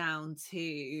is down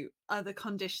to other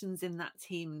conditions in that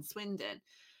team in Swindon?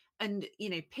 And,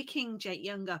 picking Jake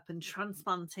Young up and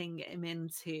transplanting him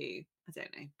into, I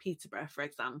don't know, Peterborough, for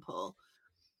example,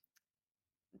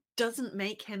 doesn't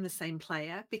make him the same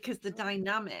player because the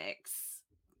dynamics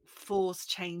force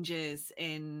changes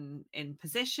in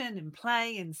position, in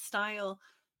play, in style.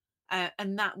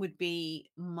 And that would be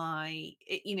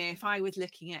if I was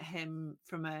looking at him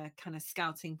from a kind of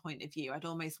scouting point of view, I'd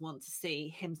almost want to see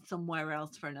him somewhere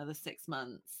else for another 6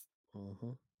 months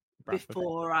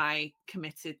before I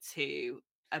committed to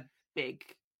a big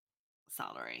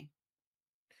salary,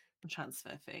 a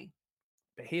transfer fee.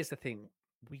 But here's the thing.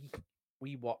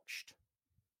 We watched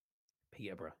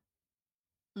Peterborough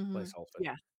play Salford.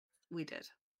 Yeah, we did.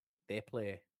 They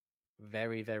play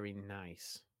very, very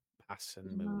nice pass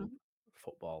and move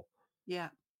football. Yeah.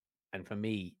 And for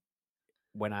me,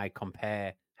 when I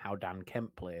compare how Dan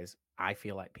Kemp plays, I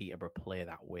feel like Peterborough play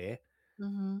that way.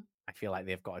 I feel like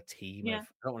they've got a team of, I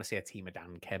don't want to say a team of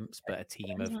Dan Kemps, but a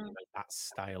team of that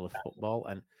style of football.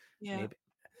 And maybe,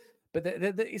 but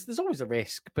there's always a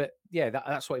risk. But yeah,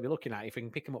 that's what you'd be looking at. If you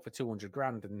can pick him up for 200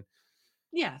 grand and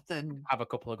then have a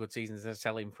couple of good seasons and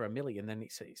sell him for $1 million, then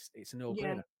it's a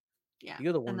no-brainer. Yeah. The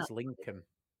other one's Lincoln.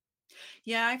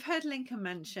 Yeah, I've heard Lincoln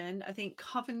mentioned. I think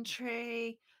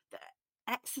Coventry,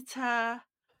 Exeter.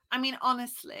 I mean,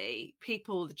 honestly,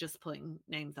 people are just pulling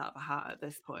names out of a hat at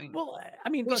this point. Well, I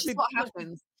mean, which is what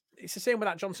happens. It's the same with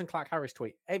that Johnson Clark Harris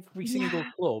tweet. Every single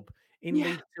club in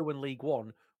League 2 and League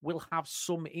 1 will have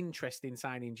some interest in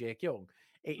signing Jake Young.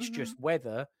 It's just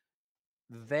whether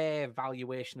their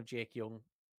valuation of Jake Young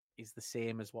is the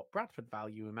same as what Bradford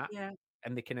value him at,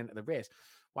 and they can enter the race.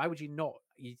 Why would you not?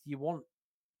 You want,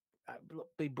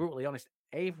 be brutally honest,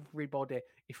 everybody,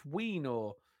 if we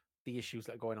know the issues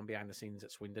that are going on behind the scenes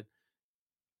at Swindon,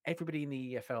 everybody in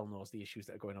the EFL knows the issues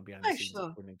that are going on behind the scenes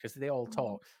at Swindon, because they all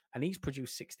talk. And he's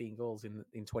produced 16 goals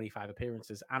in 25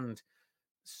 appearances, and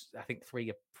I think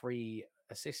three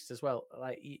assists as well.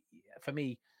 Like, for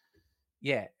me,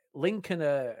 Lincoln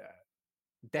are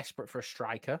desperate for a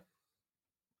striker,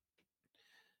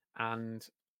 and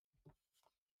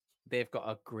they've got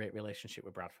a great relationship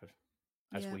with Bradford,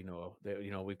 as we know.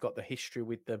 We've got the history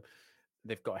with them.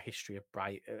 They've got a history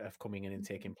of coming in and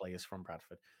taking players from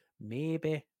Bradford.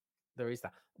 Maybe there is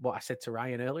that. What I said to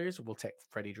Ryan earlier is we'll take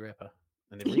Freddie Draper,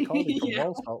 and they've recalled him from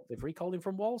Walsall. They've recalled him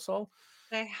from Walsall.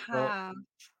 They have.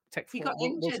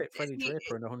 We'll take Freddie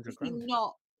Draper and 100 grand.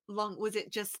 Not long. Was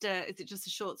it just? Is it just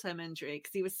a short-term injury?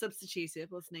 Because he was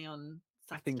substituted, wasn't he, on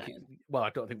Saturday? I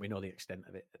don't think we know the extent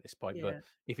of it at this point. But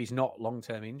if he's not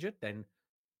long-term injured, then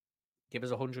give us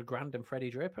 100 grand and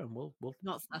Freddie Draper, and we'll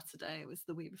not Saturday. It was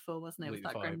the week before, wasn't it? It was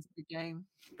that Grimsby game.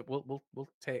 But we'll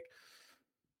take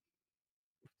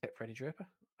Freddie Draper.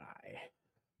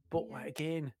 But like,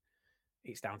 again,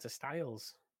 it's down to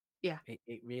styles. Yeah,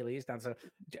 it really is down to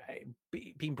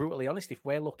being brutally honest. If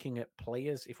we're looking at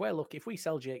players, if we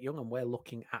sell Jake Young and we're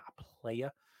looking at a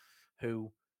player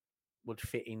who would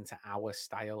fit into our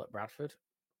style at Bradford,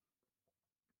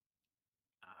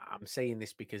 I'm saying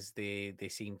this because they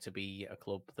seem to be a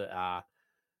club that are,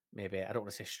 maybe, I don't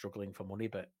want to say struggling for money,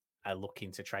 but are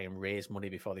looking to try and raise money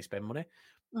before they spend money.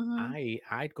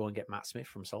 I'd go and get Matt Smith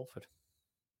from Salford.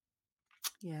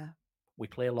 Yeah. We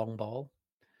play a long ball.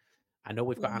 I know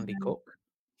we've got Andy Cook,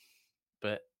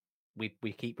 but we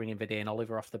keep bringing Verdane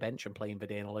Oliver off the bench and playing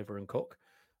Verdane Oliver and Cook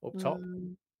up top.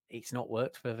 It's not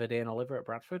worked for Verdane Oliver at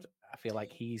Bradford. I feel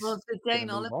like he's... Well,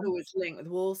 Verdane Oliver was linked with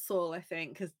Walsall, I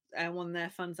think, because one of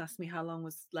their fans asked me how long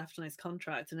was left on his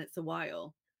contract, and it's a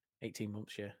while. 18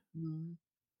 months, yeah.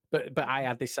 But I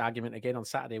had this argument again on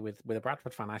Saturday with a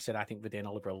Bradford fan. I said, I think Verdane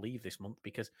Oliver will leave this month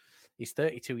because he's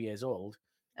 32 years old.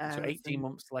 So 18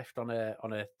 months left on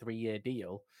a 3-year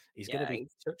deal. He's going to be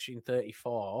touching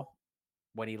 34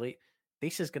 when he leaves.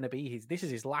 This is going to be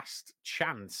his last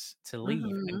chance to leave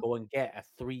and go and get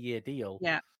a 3-year deal.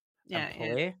 And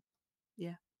play.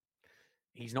 Yeah.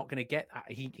 He's not going to get that.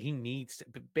 He needs to,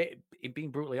 being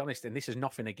brutally honest, and this is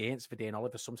nothing against Verdane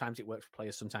Oliver. Sometimes it works for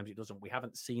players, sometimes it doesn't. We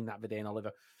haven't seen that Verdane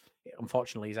Oliver.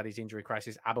 Unfortunately, he's had his injury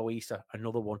crisis. Abo Issa,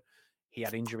 another one. He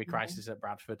had injury crisis at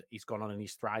Bradford. He's gone on and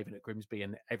he's thriving at Grimsby,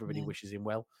 and everybody wishes him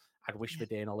well. I'd wish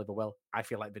Verdane Oliver well. I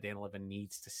feel like Verdane Oliver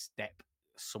needs to step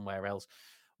somewhere else,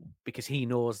 because he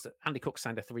knows that Andy Cook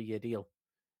signed a 3-year deal.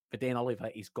 Dane Oliver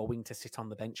is going to sit on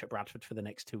the bench at Bradford for the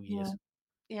next 2 years.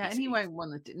 Yeah, and he won't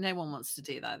want to. No one wants to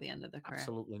do that at the end of the career.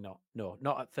 Absolutely not. No,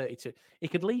 not at 32. He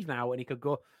could leave now and he could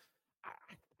go.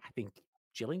 I think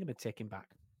Gillingham would take him back.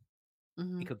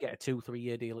 He could get a 2-3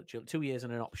 year deal at 2 years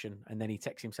and an option, and then he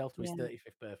takes himself to his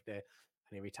 35th birthday and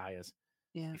he retires.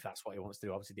 Yeah, if that's what he wants to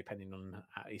do, obviously depending on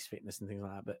his fitness and things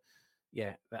like that. But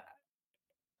yeah,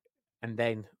 and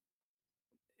then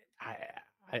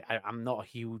I'm not a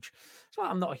huge. So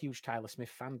I'm not a huge Tyler Smith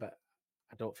fan, but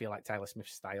I don't feel like Tyler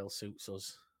Smith's style suits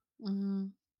us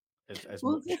as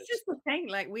well, much. this is the thing.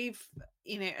 Like we've,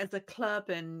 as a club,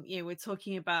 and we're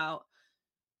talking about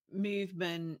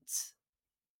movement.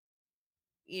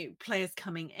 Players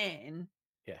coming in.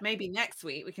 Yeah. Maybe next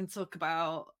week we can talk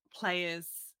about players.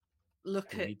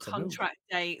 Look at contract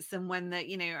dates and when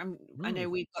they, I know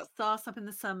we've got stars up in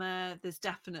the summer. There's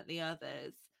definitely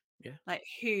others. Yeah. Like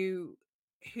who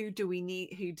do we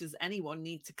need? Who does anyone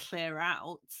need to clear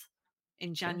out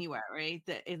in January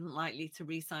that isn't likely to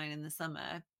re-sign in the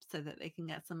summer so that they can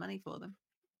get some money for them?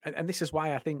 And this is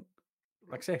why I think,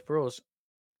 like I say, for us,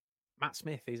 Matt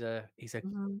Smith is it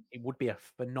would be a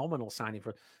phenomenal signing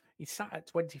for. He's sat at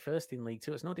 21st in League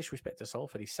Two. It's no disrespect to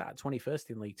Salford. He's sat at 21st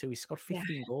in League Two. He's scored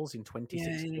 15 goals in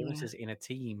 26 appearances in a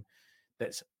team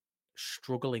that's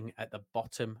struggling at the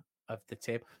bottom of the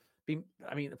table.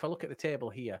 I mean, if I look at the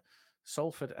table here,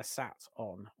 Salford are sat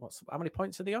on how many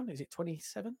points are they on? Is it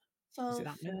 27? Salford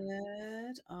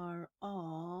are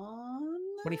on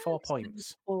 24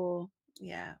 points. 24.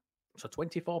 Yeah. So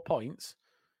 24 points.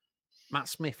 Matt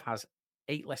Smith has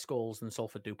 8 less goals than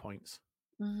Salford do points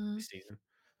this season.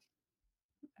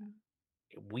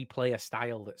 We play a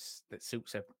style that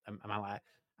suits a man like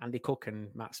Andy Cook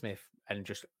and Matt Smith, and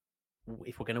just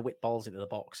if we're going to whip balls into the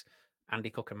box, Andy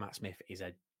Cook and Matt Smith is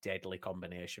a deadly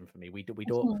combination for me. We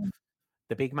don't.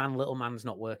 The big man, little man's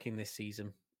not working this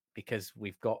season because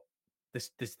we've got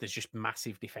this. There's just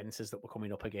massive defenses that we're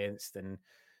coming up against, and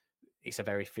it's a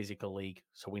very physical league.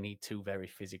 So we need 2 very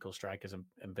physical strikers, and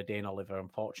Dane Oliver,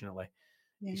 unfortunately,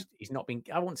 he's not been.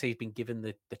 I won't say he's been given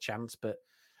the chance, but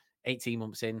 18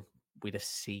 months in, we'd have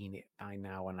seen it by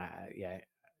now. And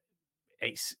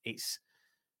it's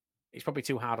probably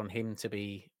too hard on him to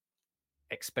be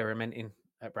experimenting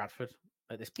at Bradford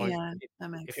at this point. Yeah, that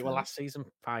makes if it were last season,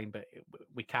 fine, but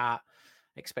we can't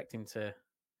expect him to.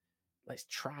 Let's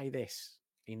try this.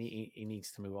 He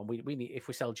needs to move on. We need, if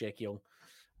we sell Jake Young,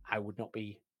 I would not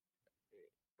be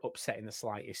upset in the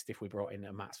slightest if we brought in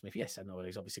a Matt Smith. Yes, I know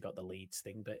he's obviously got the Leeds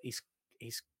thing, but he's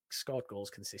scored goals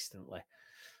consistently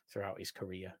throughout his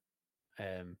career.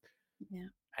 And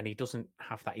he doesn't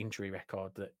have that injury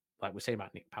record that, like we're saying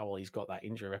about Nick Powell, he's got that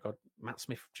injury record. Matt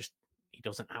Smith he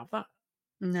doesn't have that.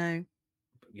 No.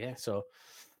 But yeah, so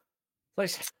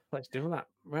let's do that.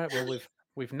 Right, well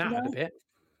we've nattered a bit.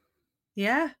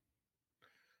 Yeah.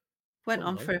 Went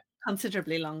on for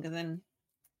considerably longer than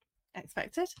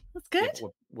expected. That's good. Yeah,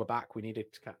 we're back. We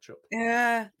needed to catch up.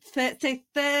 Yeah. So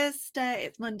Thursday,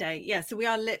 it's Monday. Yeah, so we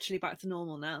are literally back to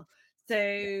normal now.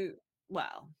 So,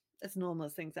 well, as normal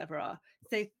as things ever are.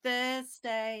 So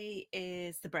Thursday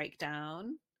is the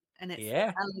breakdown, and it's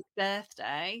Ella's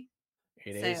birthday.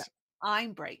 It is.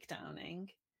 I'm breakdowning.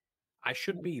 I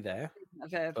should be there.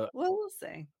 But we'll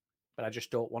see. But I just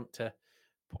don't want to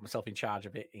put myself in charge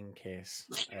of it in case,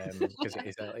 because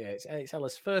it's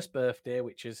Ella's first birthday,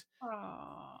 which is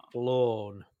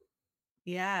flown.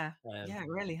 Yeah, it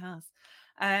really has.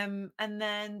 And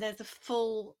then there's a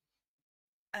full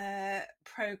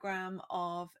program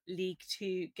of League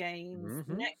Two games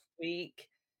next week,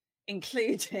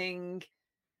 including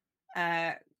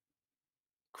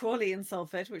Crawley and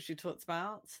Salford, which we talked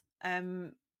about,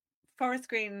 Forest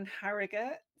Green,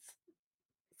 Harrogate,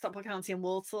 Stockport County and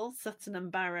Walsall, Sutton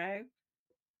and Barrow,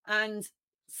 and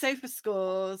Sofa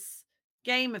Scores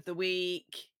Game of the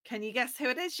Week. Can you guess who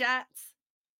it is yet?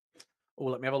 Oh,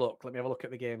 let me have a look. Let me have a look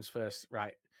at the games first.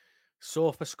 Right.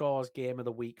 Sofa Scores Game of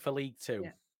the Week for League Two.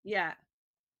 Yeah.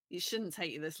 It shouldn't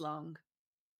take you this long.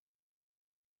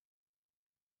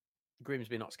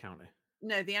 Grimsby, Notts County.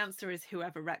 No, the answer is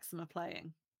whoever Wrexham are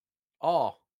playing.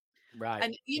 Oh, right.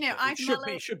 And,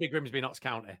 it should be Grimsby, Notts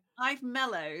County. I've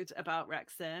mellowed about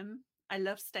Wrexham. I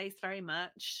love Stace very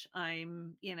much.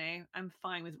 I'm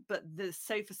fine with, but the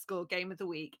Sofa Score Game of the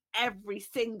Week every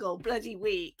single bloody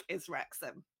week is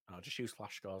Wrexham. I'll just use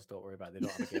flash scores. Don't worry about it. They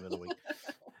don't have a Game of the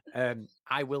Week.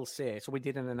 I will say, so we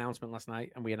did an announcement last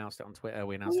night and we announced it on Twitter.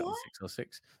 We announced it on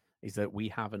 606, is that we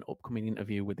have an upcoming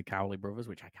interview with the Crawley brothers,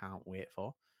 which I can't wait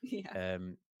for. Yeah.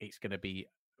 It's going to be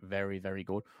very, very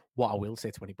good. What I will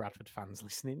say to any Bradford fans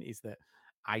listening is that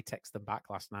I texted them back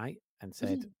last night and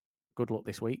said, good luck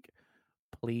this week.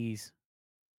 Please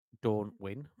don't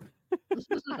win.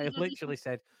 I literally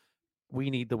said, we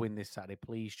need the win this Saturday.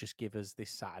 Please just give us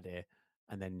this Saturday,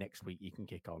 and then next week you can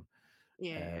kick on.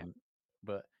 Yeah.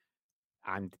 But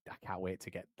I can't wait to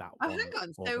get that Oh, one. hang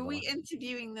on. So are we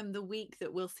interviewing them the week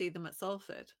that we'll see them at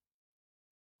Salford?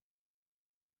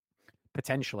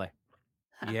 Potentially.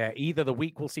 Yeah, either the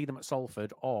week we'll see them at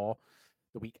Salford or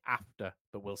the week after,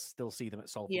 but we'll still see them at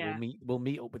Salford. Yeah. We'll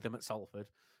meet up with them at Salford.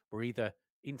 We're either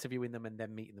interviewing them and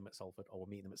then meeting them at Salford, or we're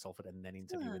meeting them at Salford and then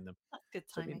interviewing them. That's good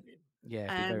timing. So it'd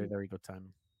be very, very good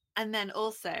timing. And then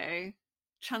also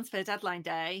transfer deadline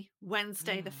day,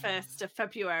 Wednesday, the 1st of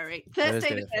February.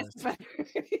 Thursday, the 1st of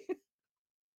February.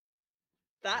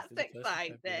 That's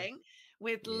exciting.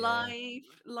 With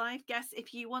live guests.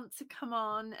 If you want to come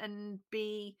on and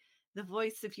be the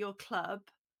voice of your club,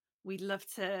 we'd love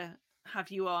to have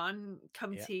you on,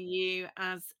 come to you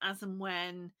as and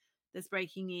when there's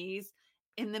breaking news.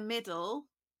 In the middle,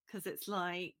 because it's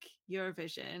like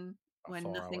Eurovision,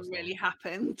 when nothing really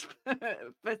happened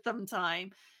for some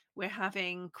time, we're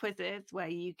having quizzes where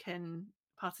you can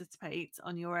participate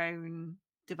on your own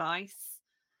device.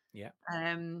 Yeah.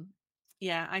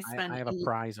 I have a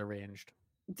prize arranged.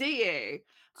 Do you?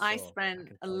 So I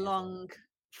spent a long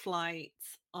flight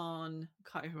on,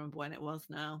 can't even remember when it was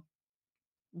now,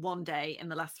 one day in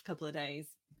the last couple of days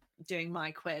doing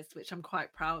my quiz, which I'm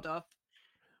quite proud of.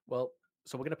 Well,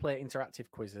 so we're going to play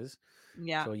interactive quizzes.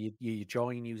 Yeah. So you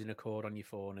join using a code on your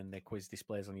phone, and the quiz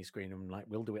displays on your screen, and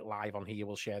we'll do it live on here.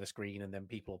 We'll share the screen, and then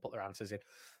people will put their answers in.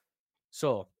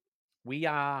 So we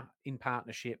are in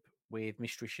partnership with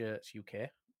Mystery Shirts UK,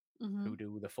 who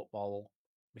do the football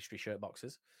mystery shirt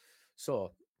boxes.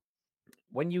 So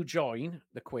when you join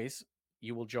the quiz,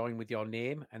 you will join with your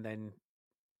name and then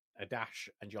a dash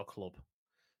and your club.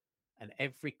 And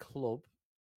every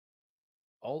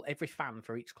fan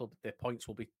for each club, their points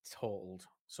will be totaled.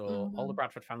 So all the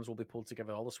Bradford fans will be pulled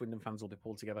together, all the Swindon fans will be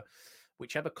pulled together.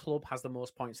 Whichever club has the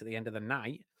most points at the end of the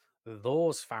night,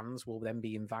 those fans will then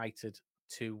be invited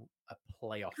to a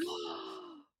playoff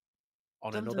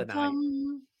on another night.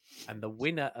 And the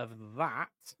winner of that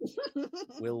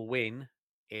will win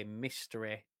a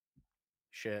mystery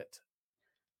shirt.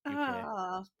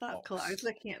 Ah, that's cool. I was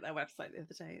looking at their website the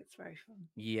other day. It's very fun.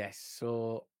 Yes.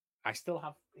 So I still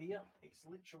have here. It's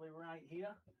literally right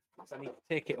here. So I need to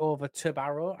take it over to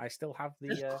Barrow. I still have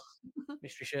the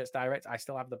Mystery Shirts Direct. I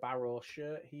still have the Barrow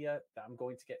shirt here that I'm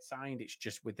going to get signed. It's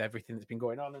just with everything that's been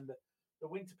going on and the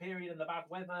winter period and the bad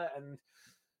weather. And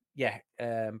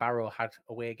Barrow had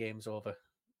away games over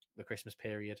the Christmas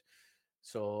period.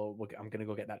 So I'm going to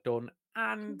go get that done.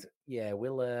 And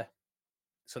we'll...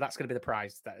 So that's going to be the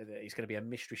prize. That it's going to be a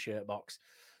mystery shirt box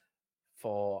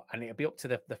and it'll be up to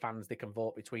the fans. They can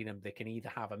vote between them. They can either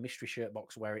have a mystery shirt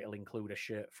box where it'll include a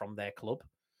shirt from their club,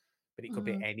 but it could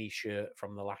be any shirt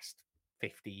from the last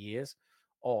 50 years,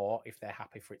 or if they're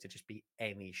happy for it to just be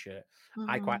any shirt.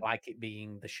 I quite like it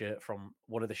being the shirt from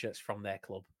one of the shirts from their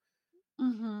club.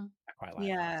 I quite like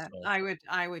that. So,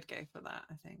 I would go for that,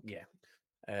 I think.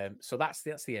 Yeah. So that's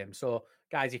the aim. So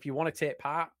guys, if you want to take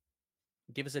part,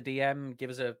 give us a DM, give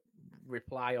us a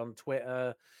reply on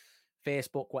Twitter,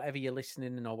 Facebook, whatever you're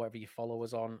listening or whatever you follow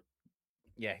us on.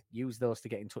 Yeah, use those to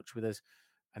get in touch with us.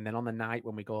 And then on the night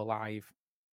when we go live,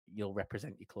 you'll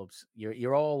represent your clubs.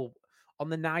 You're all on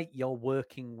the night. You're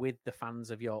working with the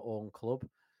fans of your own club.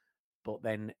 But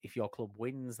then if your club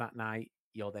wins that night,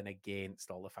 you're then against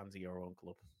all the fans of your own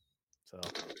club. So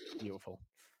beautiful.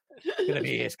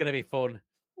 It's gonna be fun.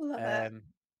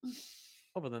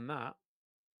 Other than that,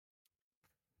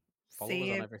 follow us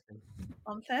on everything.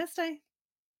 On Thursday.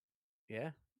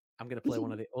 Yeah. I'm going to play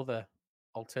one of the other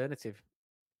alternative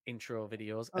intro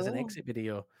videos as an exit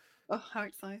video. Oh, how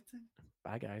exciting.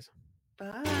 Bye, guys.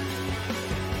 Bye.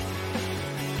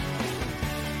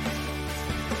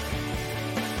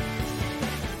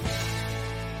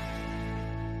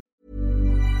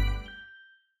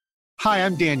 Hi,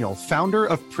 I'm Daniel, founder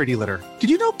of Pretty Litter.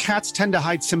 Did you know cats tend to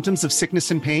hide symptoms of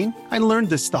sickness and pain? I learned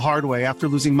this the hard way after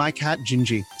losing my cat,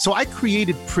 Gingy. So I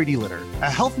created Pretty Litter, a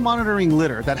health monitoring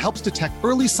litter that helps detect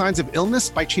early signs of illness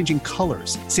by changing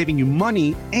colors, saving you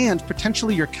money and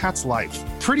potentially your cat's life.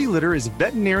 Pretty Litter is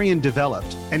veterinarian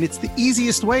developed, and it's the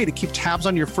easiest way to keep tabs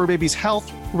on your fur baby's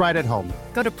health right at home.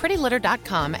 Go to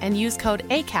prettylitter.com and use code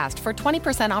ACAST for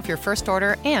 20% off your first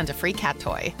order and a free cat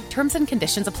toy. Terms and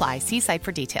conditions apply. See site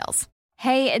for details.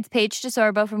 Hey, it's Paige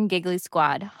DeSorbo from Giggly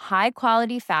Squad. High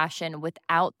quality fashion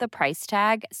without the price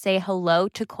tag. Say hello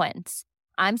to Quince.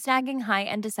 I'm snagging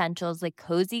high-end essentials like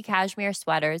cozy cashmere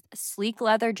sweaters, sleek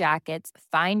leather jackets,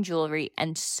 fine jewelry,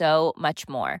 and so much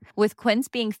more. With Quince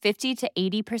being 50 to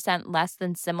 80% less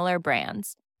than similar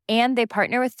brands. And they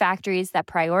partner with factories that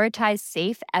prioritize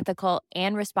safe, ethical,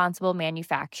 and responsible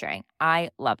manufacturing. I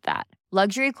love that.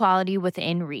 Luxury quality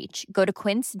within reach. Go to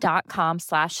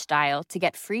quince.com/style to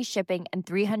get free shipping and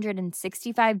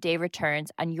 365-day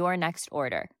returns on your next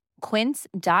order.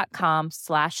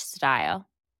 Quince.com/style.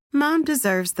 Mom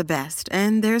deserves the best,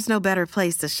 and there's no better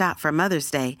place to shop for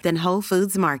Mother's Day than Whole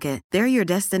Foods Market. They're your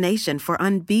destination for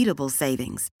unbeatable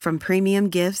savings, from premium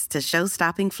gifts to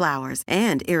show-stopping flowers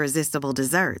and irresistible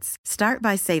desserts. Start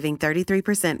by saving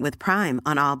 33% with Prime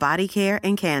on all body care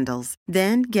and candles.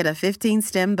 Then get a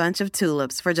 15-stem bunch of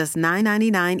tulips for just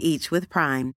 $9.99 each with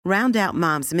Prime. Round out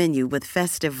Mom's menu with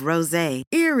festive rosé,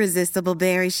 irresistible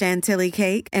berry chantilly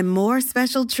cake, and more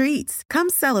special treats. Come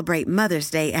celebrate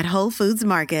Mother's Day at Whole Foods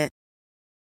Market.